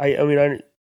 I mean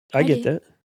I get do. that.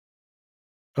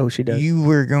 Oh, she does. You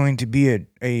were going to be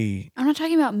a I'm not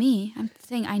talking about me. I'm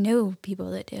saying I know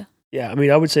people that do. Yeah, I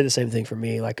mean, I would say the same thing for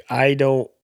me. Like, I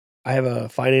have a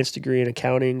finance degree in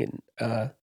accounting,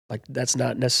 and like that's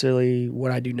not necessarily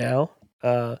what I do now.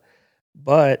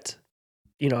 But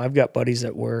I've got buddies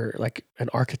that were like an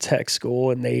architect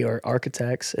school, and they are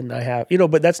architects, and I have,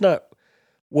 but that's not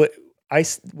what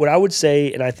I would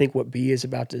say, and I think what B is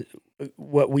about to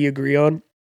what we agree on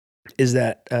is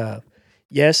that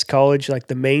yes, college, like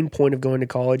the main point of going to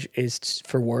college is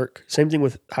for work. Same thing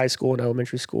with high school and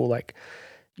elementary school. Like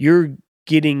you're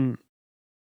getting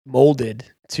molded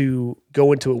to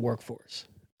go into a workforce.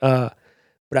 But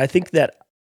I think that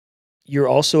you're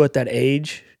also at that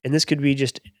age, and this could be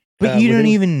just. But you don't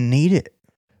even need it.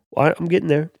 Well, I'm getting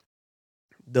there.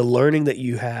 The learning that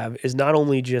you have is not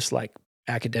only just like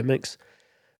academics,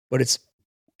 but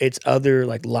it's other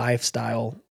like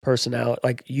lifestyle, personality.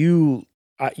 Like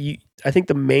I think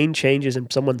the main changes in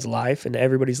someone's life and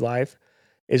everybody's life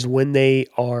is when they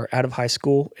are out of high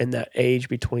school and that age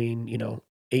between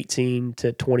 18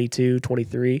 to 22,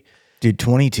 23. Dude,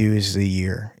 22 is the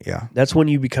year. Yeah. That's when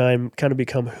you become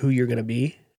who you're going to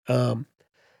be.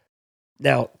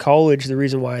 Now, college, the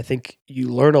reason why I think you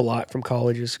learn a lot from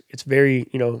college is it's very,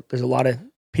 there's a lot of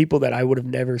people that I would have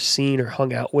never seen or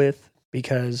hung out with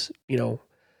because,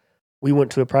 we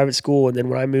went to a private school. And then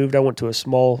when I moved, I went to it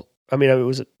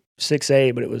was a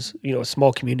 6A, but it was, a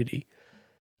small community.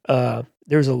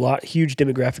 There's a huge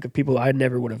demographic of people I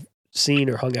never would have seen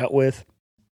or hung out with.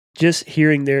 Just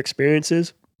hearing their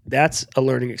experiences, that's a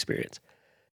learning experience.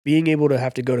 Being able to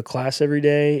have to go to class every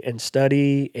day and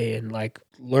study and like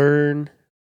learn,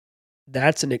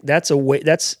 that's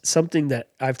something that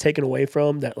I've taken away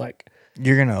from that like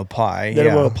you're gonna apply. That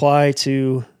I'm gonna apply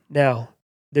to now.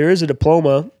 There is a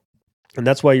diploma, and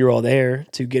that's why you're all there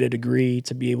to get a degree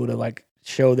to be able to like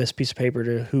show this piece of paper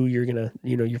to who you're gonna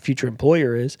your future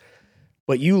employer is.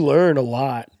 But you learn a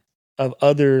lot of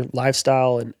other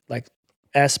lifestyle and like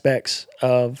aspects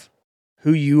of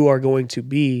who you are going to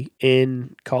be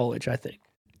in college, I think.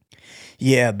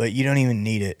 Yeah, but you don't even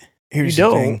need it. Here's you the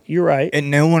don't. thing. You're right.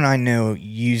 And no one I know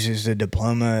uses the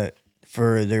diploma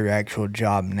for their actual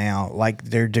job now. Like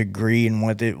their degree and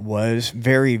what it was,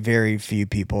 very, very few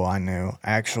people I know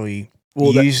actually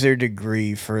use their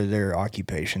degree for their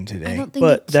occupation today. I don't think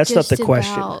but it's that's not just the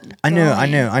question. about I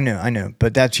going. know.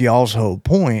 But that's y'all's whole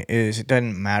point is it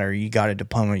doesn't matter. You got a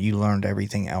diploma, you learned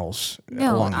everything else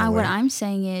along the way. What I'm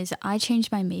saying is I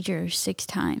changed my major 6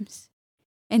 times.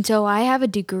 And so I have a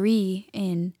degree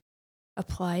in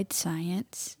applied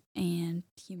science and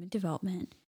human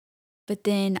development. But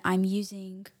then I'm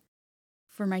using,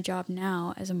 for my job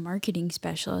now as a marketing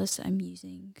specialist, I'm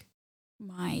using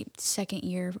my second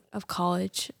year of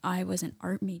college. I was an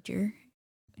art major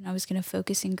and I was going to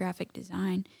focus in graphic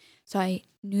design. So I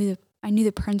knew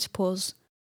the principles,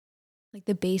 like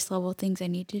the base level things I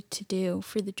needed to do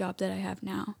for the job that I have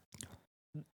now.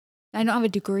 I don't have a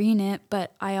degree in it,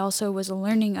 but I also was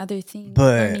learning other things,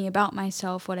 learning about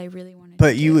myself, what I really wanted to do.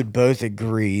 But you would both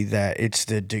agree that it's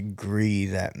the degree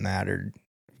that mattered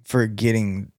for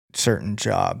getting certain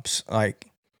jobs. Like,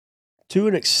 to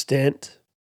an extent,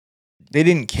 they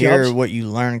didn't care what you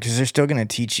learned because they're still going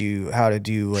to teach you how to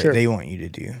do what Sure. they want you to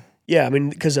do. Yeah,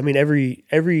 because every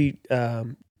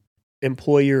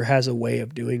employer has a way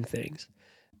of doing things.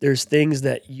 There's things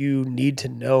that you need to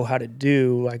know how to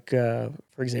do, like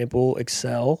for example,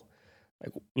 Excel.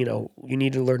 Like you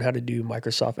need to learn how to do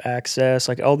Microsoft Access,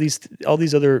 like all these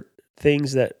other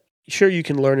things that sure you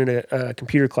can learn in a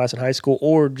computer class in high school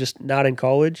or just not in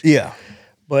college. Yeah,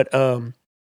 but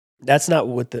that's not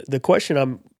what the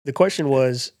question. The question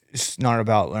was. It's not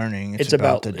about learning. It's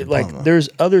about the diploma. Like there's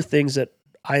other things that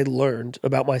I learned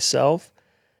about myself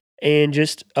and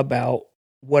just about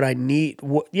what I need,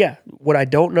 what I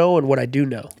don't know and what I do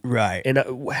know. Right.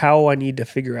 And how I need to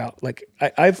figure out. Like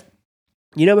I've,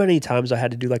 how many times I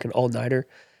had to do like an all-nighter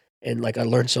and like I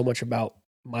learned so much about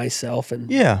myself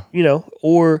and,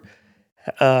 or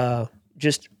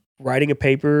just writing a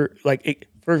paper. Like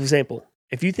for example,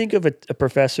 if you think of a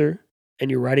professor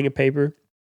and you're writing a paper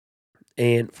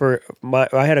and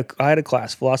I had a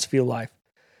class, philosophy of life.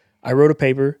 I wrote a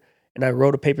paper. And I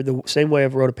wrote a paper the same way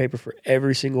I've wrote a paper for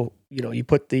every single, you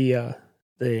put the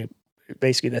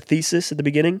basically the thesis at the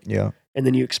beginning. Yeah. And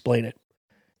then you explain it.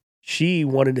 She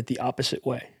wanted it the opposite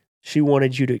way. She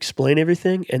wanted you to explain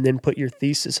everything and then put your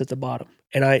thesis at the bottom.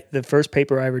 And the first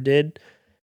paper I ever did,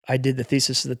 I did the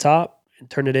thesis at the top and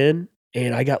turned it in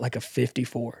and I got like a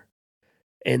 54.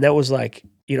 And that was like,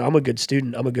 I'm a good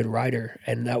student. I'm a good writer.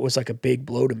 And that was like a big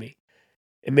blow to me.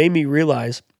 It made me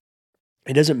realize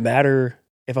it doesn't matter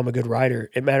if I'm a good writer,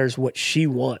 it matters what she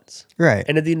wants. Right.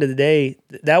 And at the end of the day,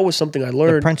 that was something I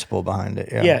learned. The principle behind it.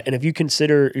 Yeah. Yeah. And if you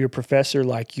consider your professor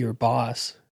like your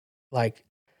boss, like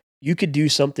you could do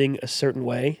something a certain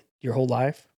way your whole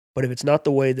life, but if it's not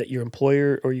the way that your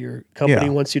employer or your company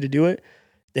wants you to do it,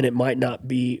 then it might not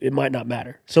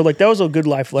matter. So like that was a good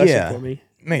life lesson for me.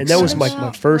 Makes and that was sense.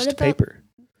 my first paper.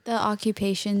 The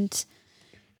occupations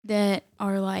that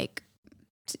are like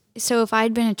So if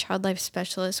I'd been a child life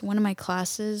specialist, one of my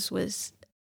classes was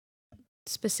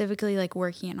specifically like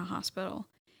working in a hospital,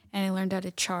 and I learned how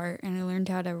to chart and I learned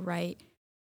how to write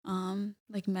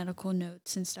like medical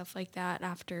notes and stuff like that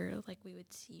after like we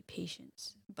would see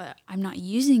patients. But I'm not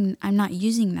using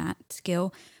that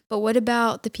skill. But what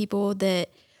about the people that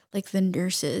like the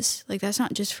nurses? Like that's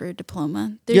not just for a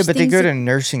diploma. Yeah, but they go to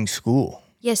nursing school.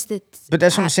 Yes, but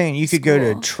that's what I'm saying. You could go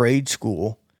to trade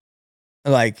school.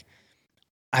 Like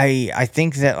I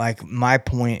think that like my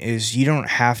point is you don't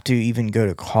have to even go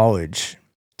to college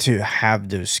to have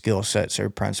those skill sets or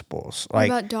principles. What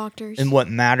Like about doctors? and what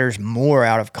matters more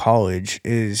out of college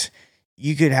is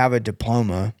you could have a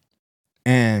diploma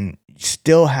and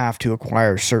still have to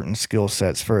acquire certain skill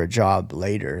sets for a job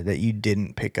later that you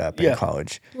didn't pick up in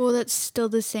college. Well, that's still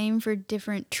the same for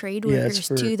different trade Yeah, workers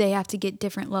too. They have to get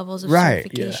different levels of Right.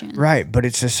 certification. Right, but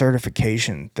it's a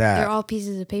certification that They're all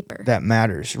pieces of paper. that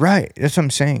matters. Right. That's what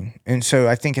I'm saying. And so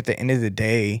I think at the end of the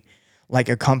day, like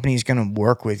a company's going to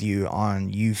work with you on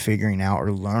you figuring out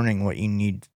or learning what you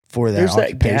need for that There's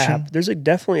occupation. that gap. There's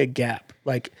definitely a gap.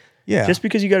 Like, Yeah. just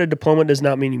because you got a diploma does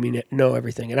not mean you know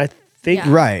everything. And I think,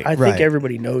 Right. I think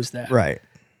everybody knows that. Right.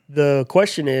 The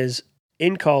question is,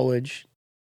 in college,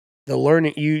 the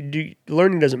learning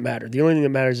learning doesn't matter. The only thing that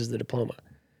matters is the diploma.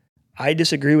 I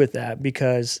disagree with that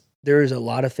because there is a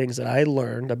lot of things that I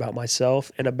learned about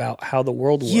myself and about how the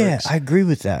world works. Yeah, I agree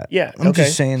with that. Yeah, I'm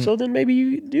just saying. So then maybe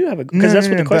you do have a because that's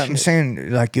what the question but I'm is.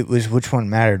 saying like it was which one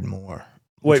mattered more.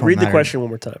 Wait, read the question one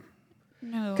more time.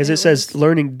 No, because it says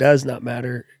learning does not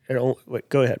matter. Wait,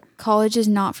 go ahead. College is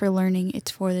not for learning;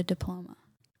 it's for the diploma.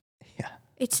 Yeah,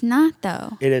 it's not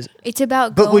though. It is. It's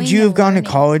about. But would you have gone learning. to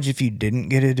college if you didn't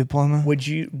get a diploma? Would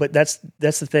you? But that's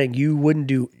the thing. You wouldn't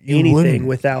do anything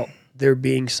without there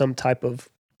being some type of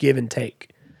give and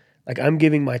take. Like I'm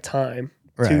giving my time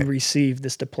to receive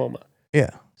this diploma.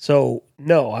 Yeah. So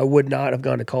no, I would not have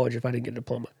gone to college if I didn't get a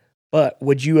diploma. But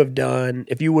would you have done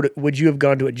if you would you have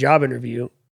gone to a job interview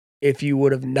if you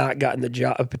would have not gotten the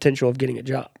job potential of getting a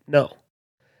job? No.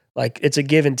 Like it's a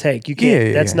give and take. You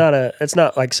can't that's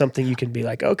not like something you can be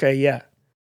like, okay, yeah.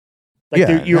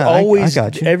 Like you're always I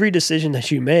got you. every decision that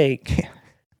you make,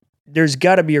 there's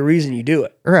gotta be a reason you do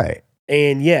it. Right.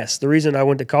 And yes, the reason I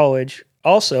went to college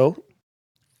also,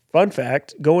 fun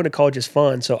fact, going to college is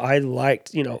fun. So I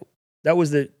liked, that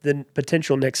was the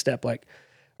potential next step, like,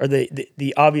 or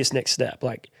the obvious next step.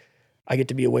 Like, I get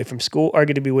to be away from school, or I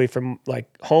get to be away from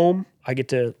like home. I get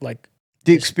to like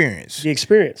the experience.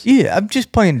 Yeah, I'm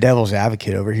just playing devil's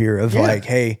advocate over here of like,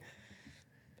 hey,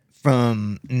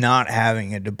 from not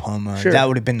having a diploma, that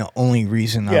would have been the only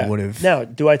reason I would have. Now,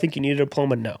 do I think you need a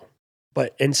diploma? No.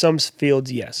 But in some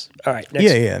fields, yes. All right. Next.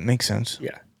 Yeah, it makes sense.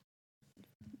 Yeah.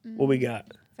 What we got?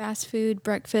 Fast food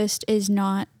breakfast is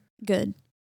not good.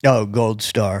 Oh, gold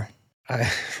star.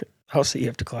 I'll see you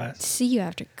after class. See you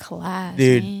after class,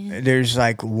 dude. Man. There's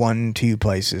like 1-2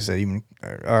 places that even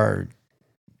are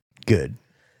good.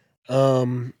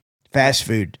 Fast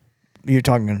food. You're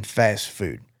talking fast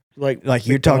food. Like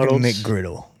you're talking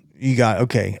McGriddle. You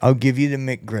got I'll give you the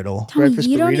McGriddle. Tommy, breakfast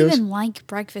you burritos? Don't even like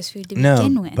breakfast food to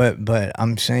begin with. but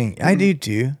I'm saying I do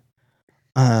too.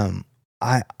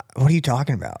 What are you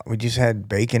talking about? We just had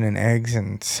bacon and eggs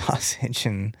and sausage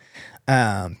and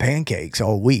pancakes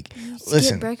all week.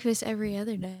 Listen, get breakfast every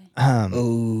other day.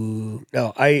 No,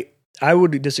 I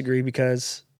would disagree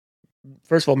because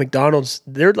first of all, McDonald's,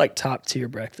 they're like top tier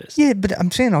breakfast. Yeah, but I'm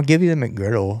saying I'll give you the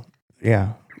McGriddle.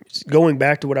 Yeah. Going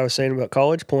back to what I was saying about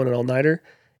college, pulling an all-nighter.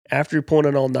 After pulling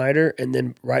an all-nighter, and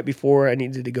then right before I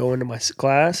needed to go into my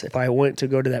class, if I went to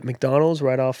go to that McDonald's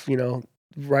right off,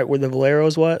 right where the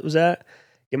Valero's was at,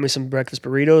 get me some breakfast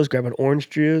burritos, grab an orange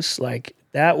juice, like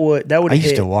that would I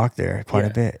used to walk there quite a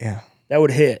bit. Yeah, that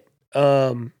would hit.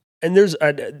 And there's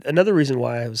another reason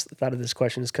why I thought of this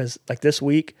question is because like this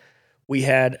week we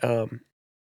had a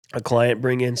client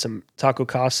bring in some Taco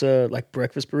Casa like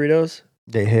breakfast burritos.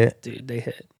 They hit, dude. They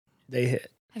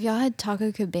hit. Have y'all had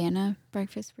Taco Cabana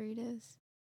breakfast burritos?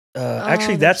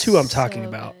 Actually, that's who I'm talking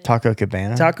about. Good. Taco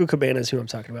Cabana? Taco Cabana is who I'm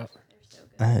talking about.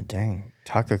 Dang.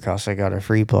 Taco Casa got a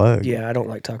free plug. Yeah, I don't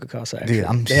like Taco Casa, actually.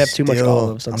 Dude, they have too much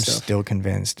olives on I'm stuff. still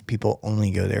convinced people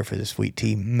only go there for the sweet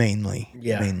tea, mainly.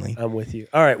 Yeah, mainly. I'm with you.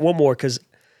 All right, one more, because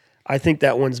I think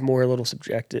that one's more a little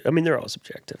subjective. I mean, they're all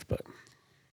subjective, but...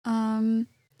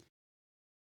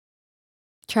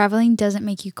 Traveling doesn't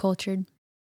make you cultured.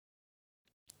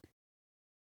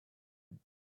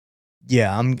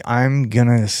 Yeah, I'm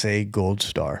gonna say gold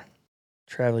star.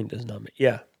 Traveling does not make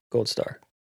gold star.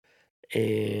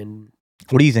 And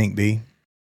what do you think, B?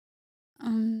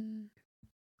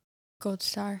 Gold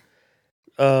star.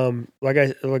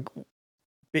 Like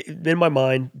in my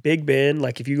mind, Big Bend,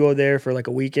 like if you go there for like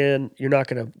a weekend, you're not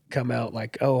going to come out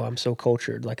like, oh, I'm so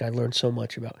cultured. Like I learned so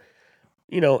much about,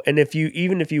 and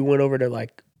even if you went over to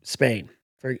like Spain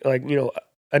for like,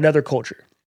 another culture,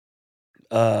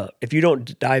 if you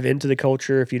don't dive into the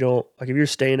culture, if you don't, like if you're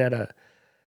staying at a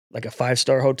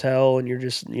 5-star hotel and you're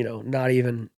just, not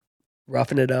even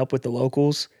roughing it up with the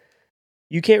locals,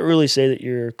 you can't really say that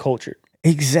you're cultured.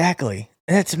 Exactly.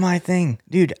 That's my thing.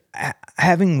 Dude,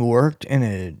 having worked in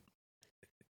a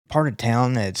part of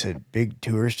town that's a big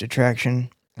tourist attraction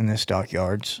in the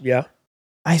stockyards, Yeah.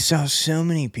 I saw so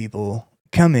many people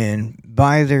come in,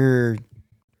 buy their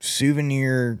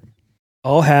souvenir,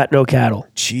 all hat, no cattle,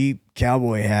 cheap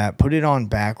cowboy hat, put it on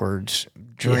backwards,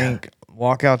 drink,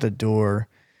 walk out the door,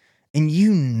 and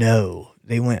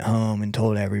they went home and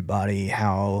told everybody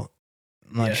how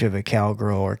much of a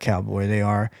cowgirl or cowboy they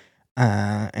are,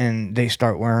 and they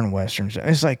start wearing westerns.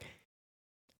 It's like,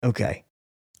 okay,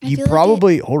 you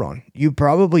probably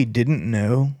didn't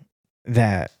know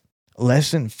that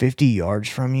less than 50 yards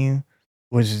from you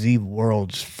was the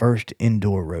world's first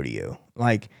indoor rodeo.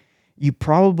 Like, you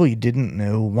probably didn't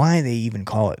know why they even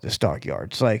call it the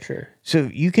stockyards. Like, so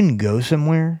you can go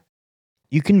somewhere,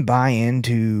 you can buy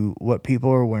into what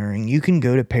people are wearing, you can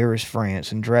go to Paris,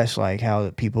 France, and dress like how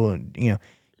the people,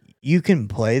 you can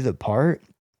play the part,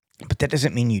 but that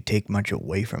doesn't mean you take much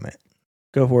away from it.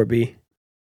 Go for it, B.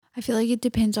 I feel like it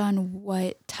depends on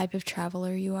what type of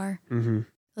traveler you are. Mm-hmm.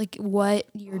 Like what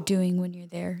you're doing when you're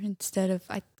there instead of,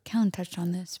 I kind of touched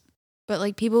on this, but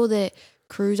like people that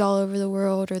cruise all over the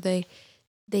world or they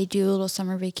do little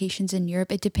summer vacations in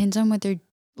Europe, it depends on what they're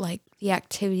like the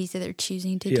activities that they're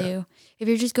choosing to do. If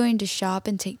you're just going to shop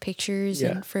and take pictures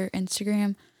and for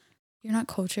Instagram, you're not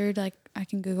cultured. Like I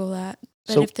can Google that.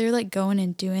 But if they're like going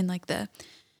and doing like the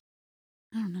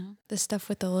stuff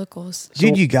with the locals.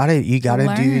 Dude, you gotta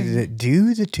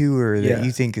do the tour that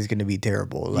you think is gonna be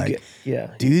terrible. Like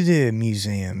do the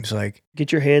museums. Like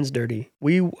get your hands dirty.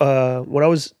 We when I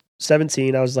was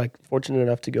 17, I was like fortunate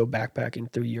enough to go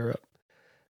backpacking through Europe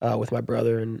with my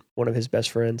brother and one of his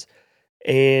best friends.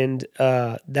 And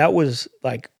that was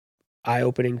like eye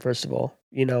opening, first of all.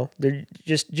 They're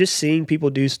just seeing people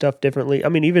do stuff differently. I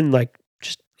mean, even like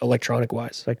just electronic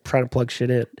wise, like trying to plug shit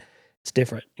in. It's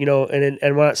different, and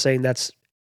I'm not saying that's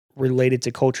related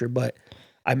to culture, but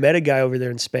I met a guy over there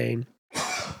in Spain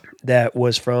that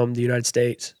was from the United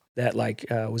States that like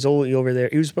was only over there.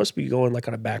 He was supposed to be going like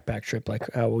on a backpack trip,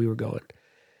 like how we were going.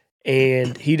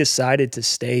 And he decided to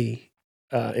stay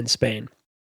in Spain.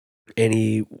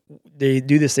 And they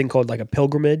do this thing called like a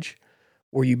pilgrimage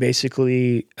where you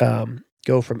basically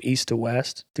go from east to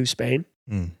west through Spain.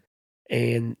 Mm.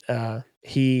 And do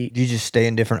you just stay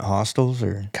in different hostels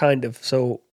or kind of?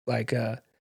 So like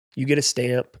you get a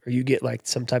stamp or you get like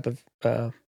some type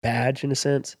of badge in a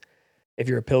sense if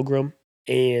you're a pilgrim,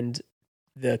 and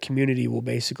the community will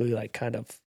basically like kind of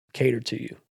cater to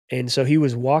you. And so he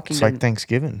was walking. It's like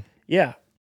Thanksgiving. Yeah,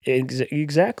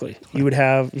 exactly. You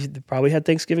probably had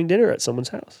Thanksgiving dinner at someone's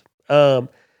house. But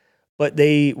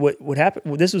what happened?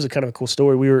 Well, this was a kind of a cool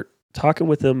story. We were talking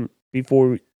with him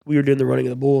before we were doing the running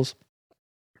of the bulls.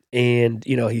 And,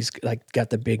 he's like got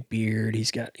the big beard. He's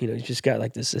got, he's just got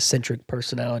like this eccentric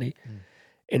personality. Mm.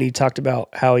 And he talked about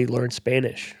how he learned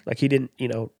Spanish. Like he didn't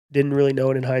really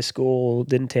know it in high school,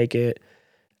 didn't take it.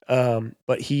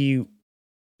 But he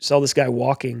saw this guy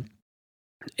walking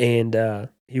and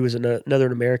he was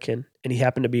another American, and he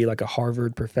happened to be like a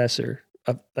Harvard professor,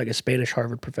 like a Spanish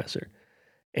Harvard professor.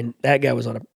 And that guy was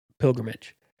on a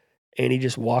pilgrimage, and he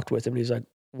just walked with him. And he's like,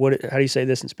 how do you say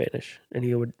this in Spanish?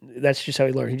 And that's just how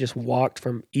he learned. He just walked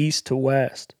from east to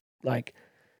west, like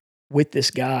with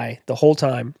this guy the whole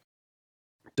time,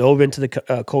 dove into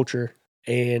the culture,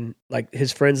 and like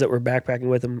his friends that were backpacking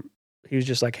with him, he was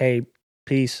just like, hey,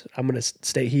 peace, I'm going to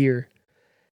stay here.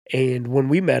 And when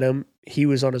we met him, he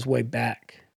was on his way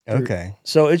back. Okay.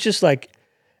 So it's just like,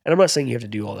 and I'm not saying you have to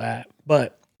do all that,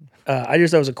 but I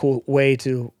just thought it was a cool way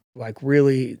to like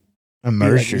really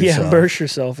immerse yourself. Yeah, immerse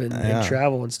yourself in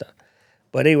travel and stuff.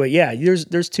 But anyway, there's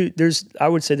I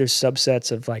would say there's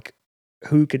subsets of like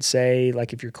who could say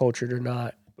like if you're cultured or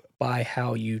not by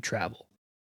how you travel.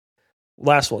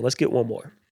 Last one. Let's get one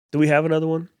more. Do we have another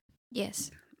one?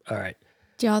 Yes. All right.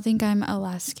 Do y'all think I'm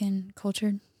Alaskan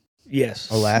cultured? Yes.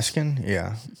 Alaskan?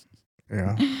 Yeah.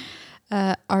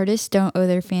 Yeah. Artists don't owe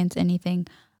their fans anything.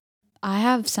 I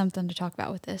have something to talk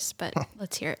about with this, but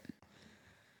let's hear it.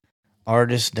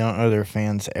 Artists don't owe their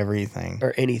fans everything.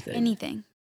 Or anything. Anything.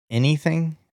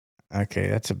 Anything? Okay,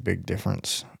 that's a big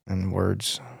difference in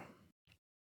words.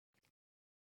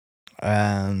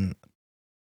 I'm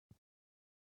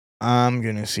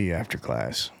going to see you after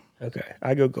class. Okay,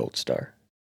 I go Gold Star.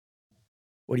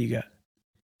 What do you got?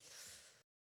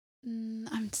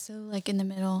 I'm still like in the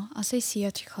middle. I'll say see you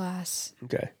after class.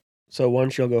 Okay, so why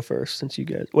don't y'all go first since you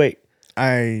guys wait?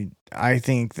 I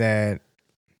think that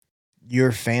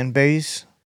your fan base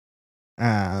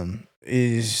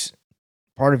is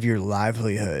part of your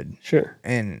livelihood. Sure.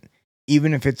 And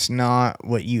even if it's not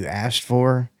what you asked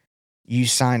for, you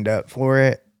signed up for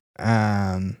it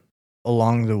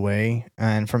along the way.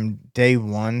 And from day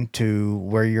one to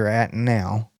where you're at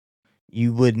now,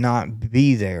 you would not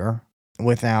be there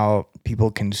without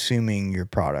people consuming your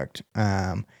product.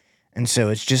 And so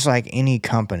it's just like any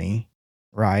company,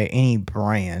 right? Any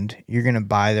brand, you're going to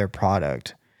buy their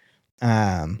product.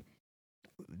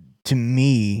 To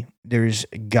me, there's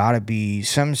got to be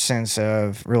some sense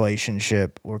of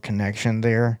relationship or connection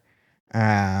there,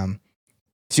 to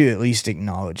at least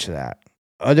acknowledge that.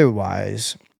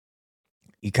 Otherwise,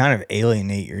 you kind of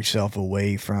alienate yourself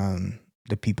away from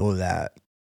the people that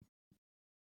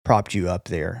propped you up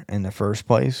there in the first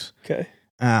place. Okay.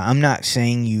 I'm not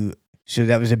saying you. So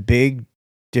that was a big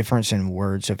difference in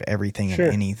words of everything Sure.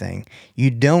 and anything.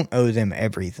 You don't owe them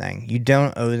everything. You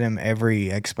don't owe them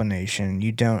every explanation.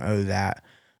 You don't owe that.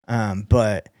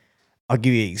 But I'll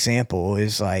give you an example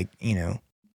is like,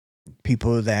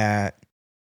 people that,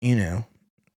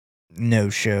 no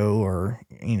show or,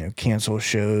 cancel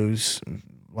shows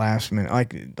last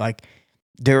minute. Like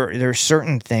there are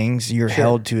certain things you're Sure.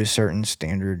 held to a certain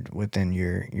standard within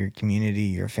your community,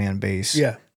 your fan base.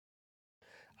 Yeah.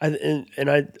 And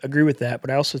I agree with that, but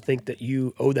I also think that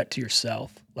you owe that to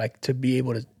yourself, like to be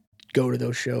able to go to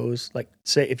those shows. Like,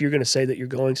 say if you're going to say that you're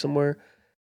going somewhere,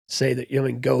 say that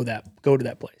go to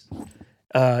that place.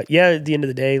 Yeah, at the end of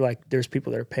the day, like there's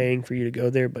people that are paying for you to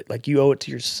go there, but like you owe it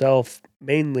to yourself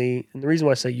mainly. And the reason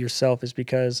why I say yourself is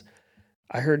because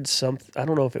I heard I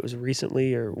don't know if it was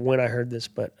recently or when I heard this,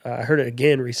 but I heard it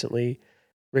again recently.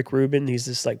 Rick Rubin, he's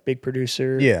this like big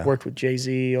producer, Yeah. worked with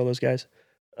Jay-Z, all those guys.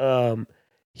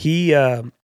 He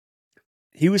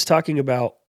was talking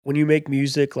about when you make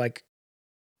music, like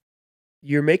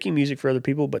you're making music for other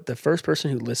people, but the first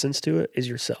person who listens to it is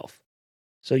yourself.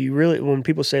 So you really, when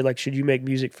people say like, should you make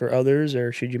music for others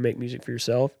or should you make music for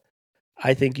yourself?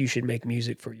 I think you should make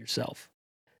music for yourself.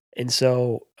 And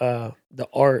so the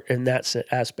art in that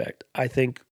aspect, I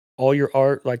think all your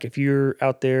art, like if you're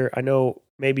out there, I know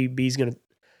maybe B's going to,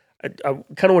 I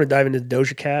kind of want to dive into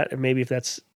Doja Cat and maybe if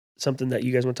that's something that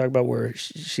you guys want to talk about where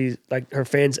she's like her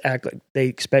fans act like they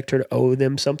expect her to owe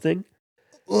them something.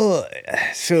 Well,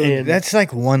 so that's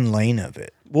like one lane of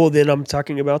it. Well, then I'm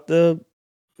talking about the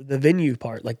venue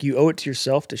part. Like you owe it to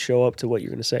yourself to show up to what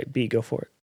you're going to say. B, go for it.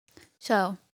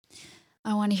 So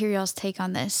I want to hear y'all's take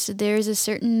on this. So there's a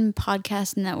certain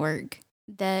podcast network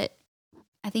that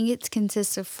I think it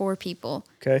consists of 4 people.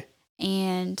 Okay.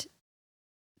 And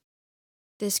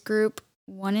this group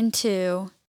 1 and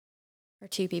 2 are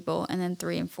 2 people, and then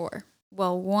 3 and 4.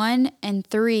 Well, 1 and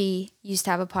 3 used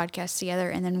to have a podcast together,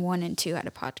 and then 1 and 2 had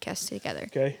a podcast together.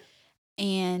 Okay.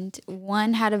 And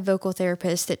 1 had a vocal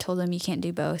therapist that told him you can't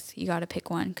do both. You got to pick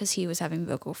one because he was having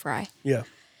vocal fry. Yeah.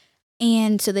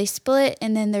 And so they split,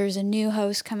 and then there's a new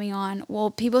host coming on. Well,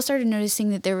 people started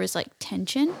noticing that there was like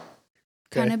tension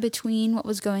kind of between what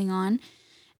was going on.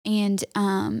 And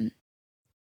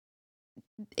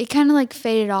it kind of like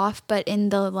faded off. But in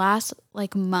the last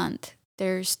like month,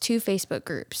 there's 2 Facebook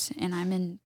groups, and I'm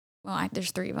in,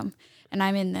 there's 3 of them, and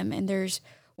I'm in them. And there's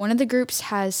one of the groups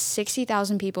has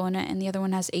 60,000 people in it, and the other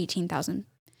one has 18,000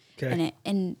 in it.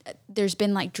 And there's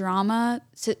been like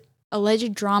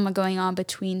alleged drama going on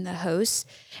between the hosts,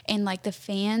 and like the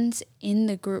fans in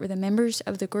the group or the members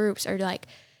of the groups are like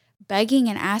begging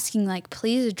and asking like,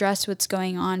 please address what's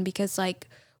going on because like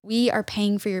we are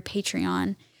paying for your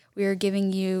Patreon. We are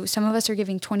giving you, some of us are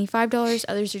giving $25,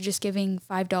 others are just giving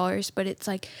 $5, but it's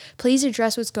like, please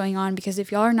address what's going on because if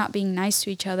y'all are not being nice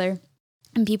to each other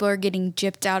and people are getting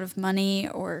gypped out of money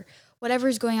or whatever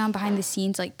is going on behind the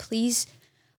scenes, like please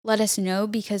let us know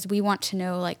because we want to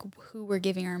know like who we're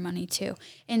giving our money to.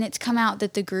 And it's come out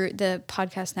that the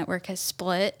podcast network has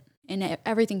split and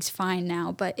everything's fine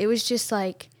now. But it was just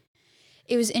like,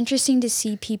 it was interesting to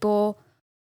see people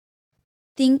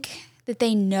think that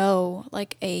they know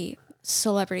like a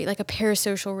celebrity, like a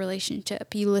parasocial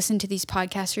relationship. You listen to these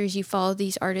podcasters, you follow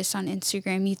these artists on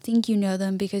Instagram, you think you know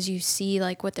them because you see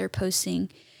like what they're posting.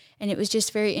 And it was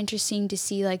just very interesting to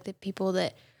see like the people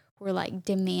that were like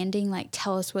demanding, like,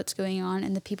 tell us what's going on.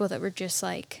 And the people that were just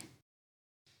like,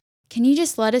 can you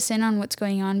just let us in on what's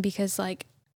going on? Because like,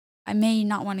 I may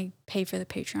not want to pay for the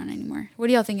Patreon anymore. What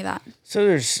do y'all think of that? So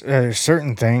there's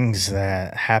certain things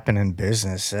that happen in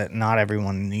business that not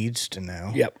everyone needs to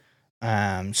know. Yep.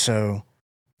 So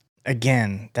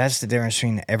again, that's the difference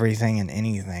between everything and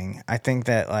anything. I think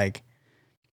that like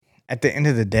at the end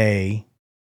of the day,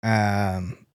 For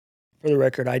the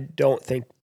record, I don't think,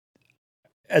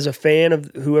 as a fan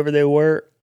of whoever they were,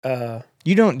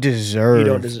 you don't deserve. I You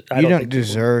don't don't think people-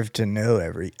 deserve to know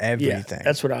everything. yeah,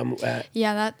 that's what I'm at.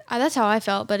 Yeah, that's how I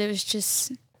felt, but it was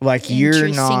just Like you're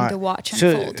interesting not to watch so.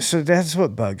 unfold. So that's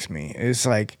what bugs me. It's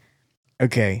like,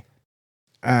 okay,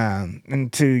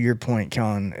 and to your point,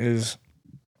 Kellen, is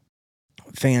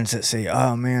fans that say,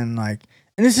 "Oh man, like,"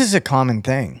 and this is a common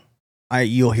thing.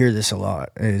 You'll hear this a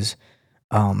lot. Is,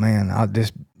 "Oh man,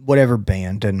 this whatever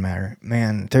band doesn't matter.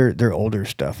 Man, their older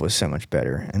stuff was so much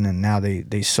better, and then now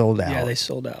they sold out. Yeah, they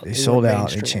sold out. They sold went out.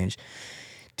 They mainstream. changed."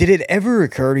 Did it ever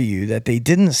occur to you that they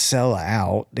didn't sell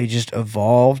out? They just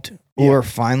evolved or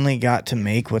finally got to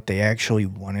make what they actually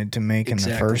wanted to make in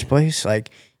the first place?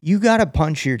 Like, you got to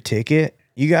punch your ticket.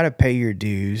 You got to pay your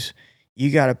dues.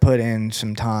 You got to put in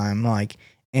some time. Like,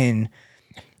 and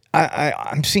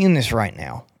I'm seeing this right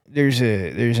now. There's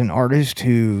an artist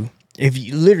who, if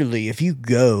you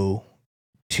go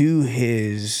to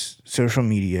his social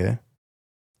media,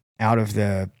 out of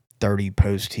the 30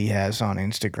 posts he has on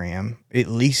Instagram, at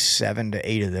least 7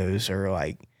 to 8 of those are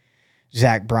like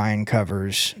Zach Bryan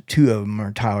covers. 2 of them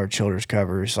are Tyler Childers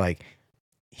covers. Like,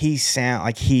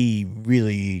 he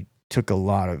really took a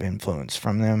lot of influence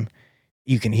from them.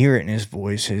 You can hear it in his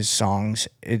voice, his songs.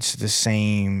 It's the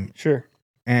same. Sure.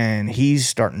 And he's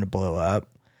starting to blow up.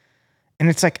 And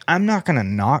it's like, I'm not going to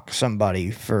knock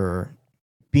somebody for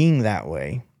being that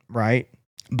way, right?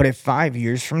 But if 5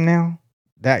 years from now,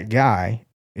 that guy,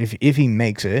 if he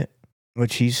makes it,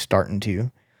 which he's starting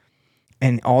to,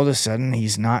 and all of a sudden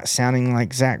he's not sounding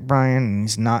like Zach Bryan and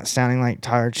he's not sounding like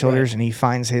Tyler Childers, Right. and he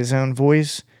finds his own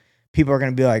voice, people are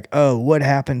going to be like, oh, what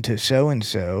happened to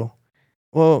so-and-so?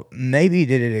 Well, maybe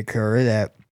did it occur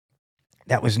that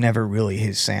was never really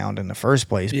his sound in the first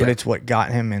place, but it's what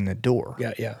got him in the door.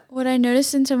 Yeah. What I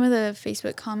noticed in some of the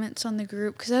Facebook comments on the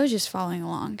group, because I was just following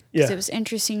along, because Yeah. it was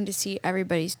interesting to see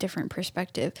everybody's different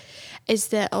perspective, is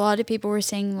that a lot of people were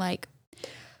saying, like,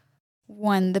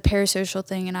 one, the parasocial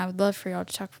thing, and I would love for y'all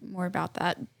to talk more about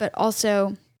that, but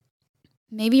also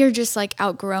maybe you're just like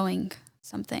outgrowing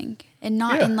something, and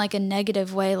not in like a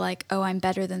negative way, like, oh, I'm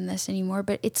better than this anymore,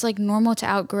 but it's like normal to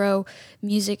outgrow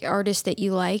music artists that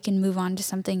you like and move on to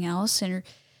something else, and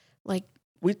like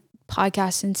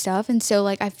podcasts and stuff. And so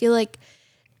like I feel like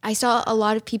I saw a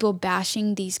lot of people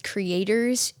bashing these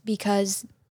creators because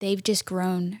they've just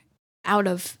grown out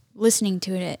of listening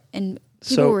to it, and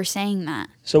people were saying that.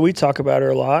 So we talk about her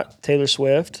a lot. Taylor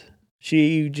Swift.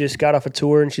 She just got off a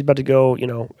tour and she's about to go,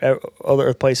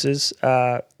 other places.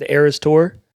 The Eras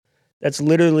Tour. That's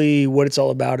literally what it's all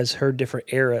about, is her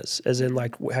different eras, as in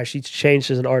like how she's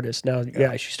changed as an artist. Now,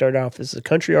 she started off as a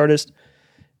country artist.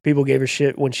 People gave her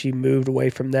shit when she moved away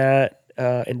from that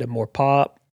into more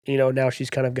pop. Now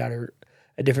she's kind of got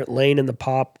a different lane in the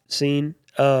pop scene.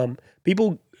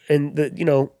 People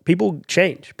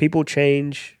change. People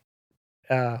change.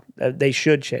 They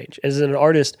should change. As an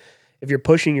artist, if you're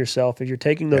pushing yourself, if you're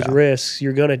taking those risks,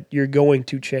 you're going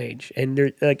to change, and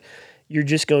you're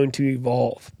just going to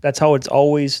evolve. That's how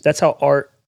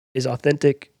art is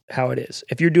authentic, how it is.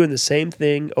 If you're doing the same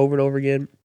thing over and over again,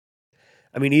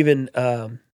 I mean, even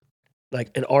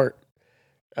like in art,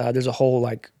 there's a whole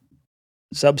like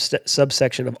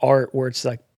subsection of art where it's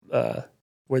like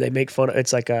where they make fun of.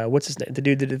 It's like what's his name? The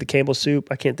dude that did the Campbell soup.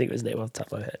 I can't think of his name off the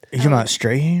top of my head. You talking about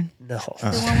Strahan? No.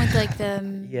 The one with like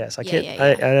the Yes, I yeah,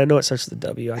 can't. yeah. I know it starts with a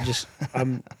W. I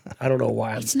don't know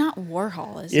why. It's not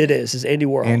Warhol, is It is. It's Andy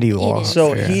Warhol. Andy Warhol.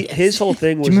 So yeah. his whole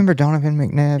thing was. Do you remember Donovan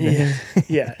McNabb?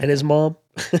 Yeah, and his mom.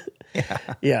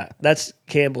 Yeah, that's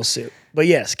Campbell soup. But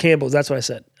yes, Campbell's. That's what I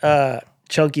said.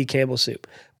 Chunky Campbell soup.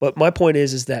 But my point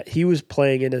is that he was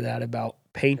playing into that about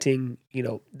painting,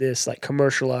 this like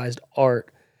commercialized art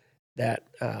that,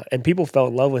 and people fell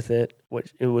in love with it,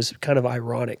 which it was kind of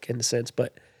ironic in a sense.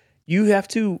 But you have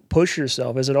to push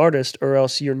yourself as an artist, or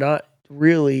else you're not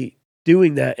really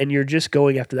doing that, and you're just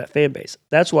going after that fan base.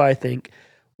 That's why I think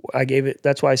I gave it.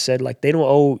 That's why I said like you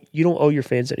don't owe your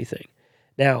fans anything.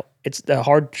 Now it's a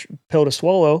hard pill to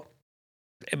swallow.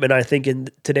 But I think in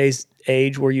today's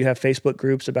age where you have Facebook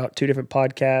groups about 2 different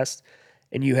podcasts,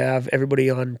 and you have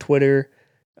everybody on Twitter,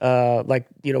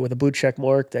 with a blue check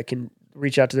mark that can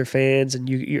reach out to their fans, and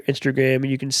your Instagram,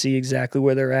 and you can see exactly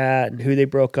where they're at and who they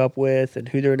broke up with and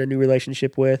who they're in a new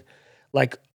relationship with.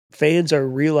 Like, fans are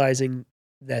realizing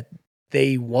that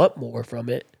they want more from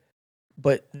it,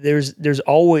 but there's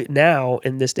always, now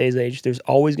in this day's age, there's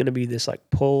always going to be this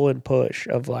like pull and push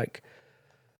of like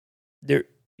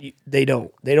they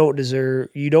don't deserve.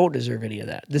 You don't deserve any of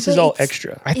that. This is But all it's-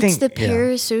 extra. I It's think the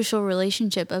parasocial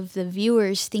relationship of the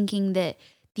viewers thinking that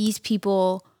these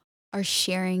people are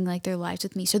sharing like their lives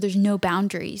with me, so there's no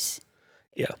boundaries.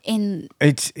 Yeah. And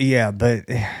but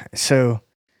so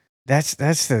that's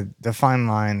the fine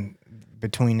line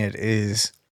between it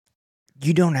is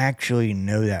you don't actually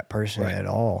know that person Right. at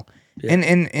all. Yeah.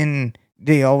 And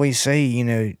they always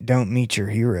say, don't meet your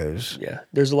heroes. Yeah,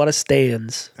 there's a lot of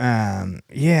stands.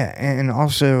 Yeah, and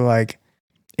also like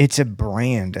it's a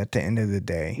brand at the end of the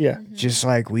day. Yeah. Just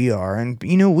like we are. And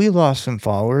we lost some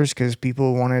followers because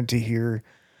people wanted to hear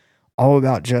all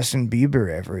about Justin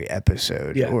Bieber every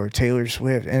episode Yeah. or Taylor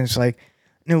Swift. And it's like,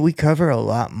 no, we cover a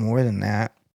lot more than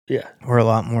that. Yeah. We're a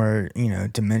lot more,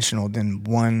 dimensional than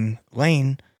one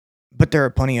lane. But there are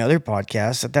plenty of other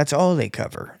podcasts that's all they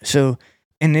cover. So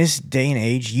in this day and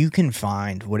age, you can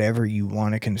find whatever you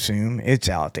want to consume. It's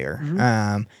out there.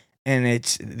 Mhm. And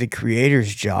it's the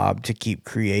creator's job to keep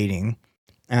creating.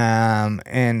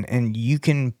 And you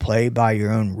can play by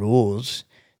your own rules.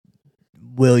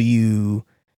 Will you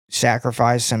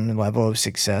sacrifice some level of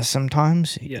success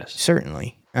sometimes? Yes.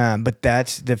 Certainly. But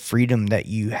that's the freedom that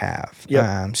you have.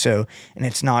 Yep. So, and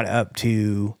it's not up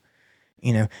to,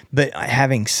 but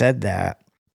having said that,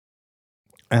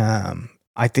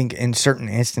 I think in certain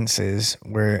instances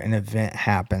where an event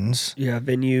happens, Yeah,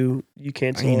 venue you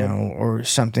cancel. or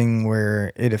something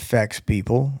where it affects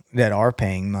people that are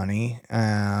paying money,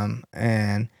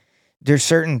 and there's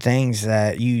certain things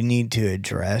that you need to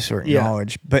address or Yeah.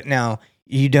 acknowledge. But now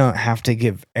you don't have to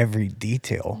give every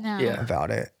detail no. Yeah. about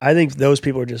it. I think those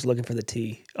people are just looking for the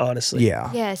tea. Honestly.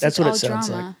 Yeah. Yes, That's it's what all it sounds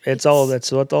drama. like. That's all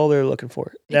they're looking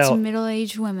for. It's Now,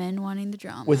 middle-aged women wanting the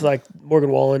drama. with like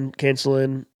Morgan Wallen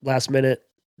canceling last minute,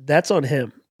 that's on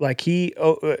him. Like he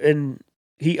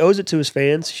owes it to his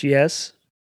fans, yes,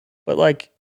 but like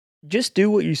just do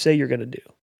what you say you're gonna do,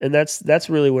 and that's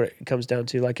really what it comes down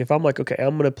to. Like if I'm like, okay,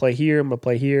 I'm gonna play here,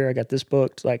 I got this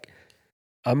booked, like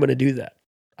I'm gonna do that.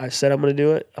 I said I'm gonna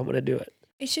do it. I'm gonna do it.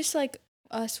 It's just like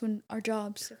us when our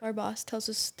jobs, if our boss tells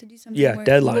us to do something, Yeah, we'll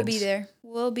deadlines. be there.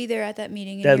 We'll be there at that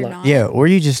meeting, and Deadline. you're not. Yeah, or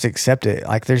you just accept it.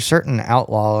 Like there's certain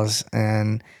outlaws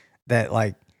and that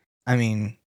like I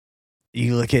mean,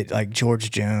 you look at like George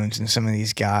Jones and some of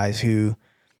these guys who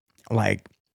like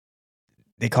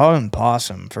they call him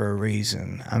Possum for a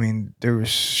reason. I mean, there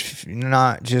was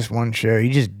not just one show, he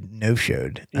just no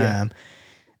showed. Yeah.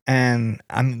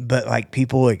 But like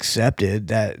people accepted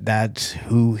that that's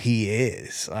who he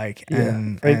is. Like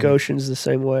Yeah, Frank Ocean's the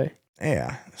same way.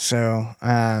 Yeah. So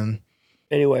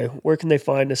Anyway, where can they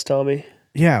find us, Tommy?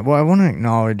 yeah, well I want to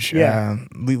acknowledge Yeah.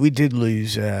 we did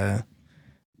lose a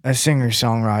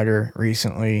singer-songwriter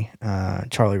recently,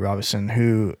 Charlie Robinson,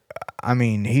 who, I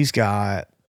mean, he's got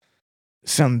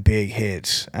some big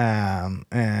hits,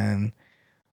 and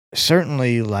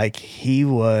certainly, like, he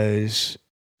was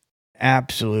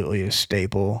absolutely a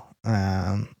staple.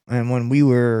 And when we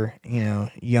were,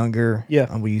 younger,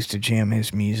 Yeah. we used to jam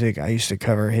his music. I used to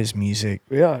cover his music.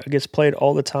 Yeah, it gets played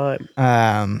all the time.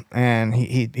 And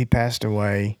he passed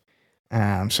away.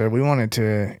 So we wanted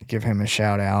to give him a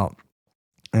shout out.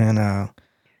 And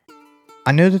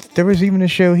I know that there was even a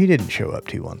show he didn't show up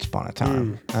to once upon a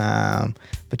time.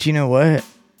 But you know what?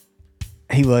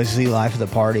 He was the life of the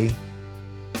party.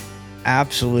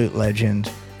 Absolute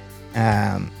legend.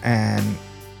 And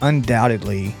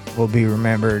undoubtedly will be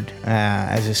remembered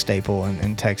as a staple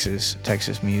in Texas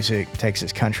music,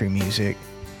 Texas country music.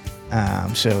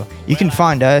 So you can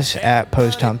find us at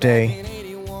Post Hump Day.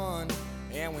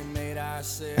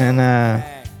 And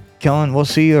Kellen, we'll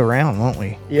see you around, won't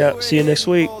we? Yeah, see you next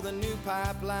week.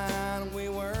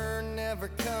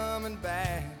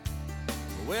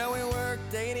 Well, we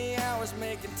worked 80 hours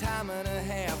making time and a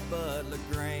half, but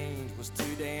LaGrange was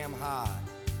too damn hot.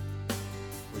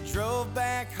 We drove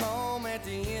back home at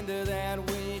the end of that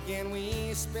week and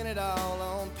we spent it all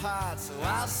on pot. So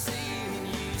I'll see you in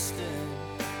Houston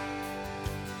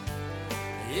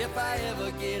if I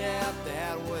ever get out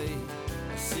that way.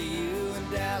 I'll see you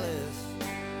in Dallas,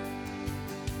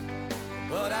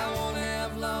 but I won't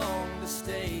have long to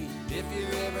stay. If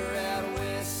you're ever out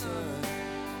west, son,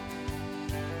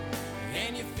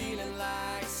 and you're feeling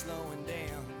like slowing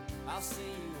down, I'll see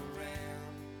you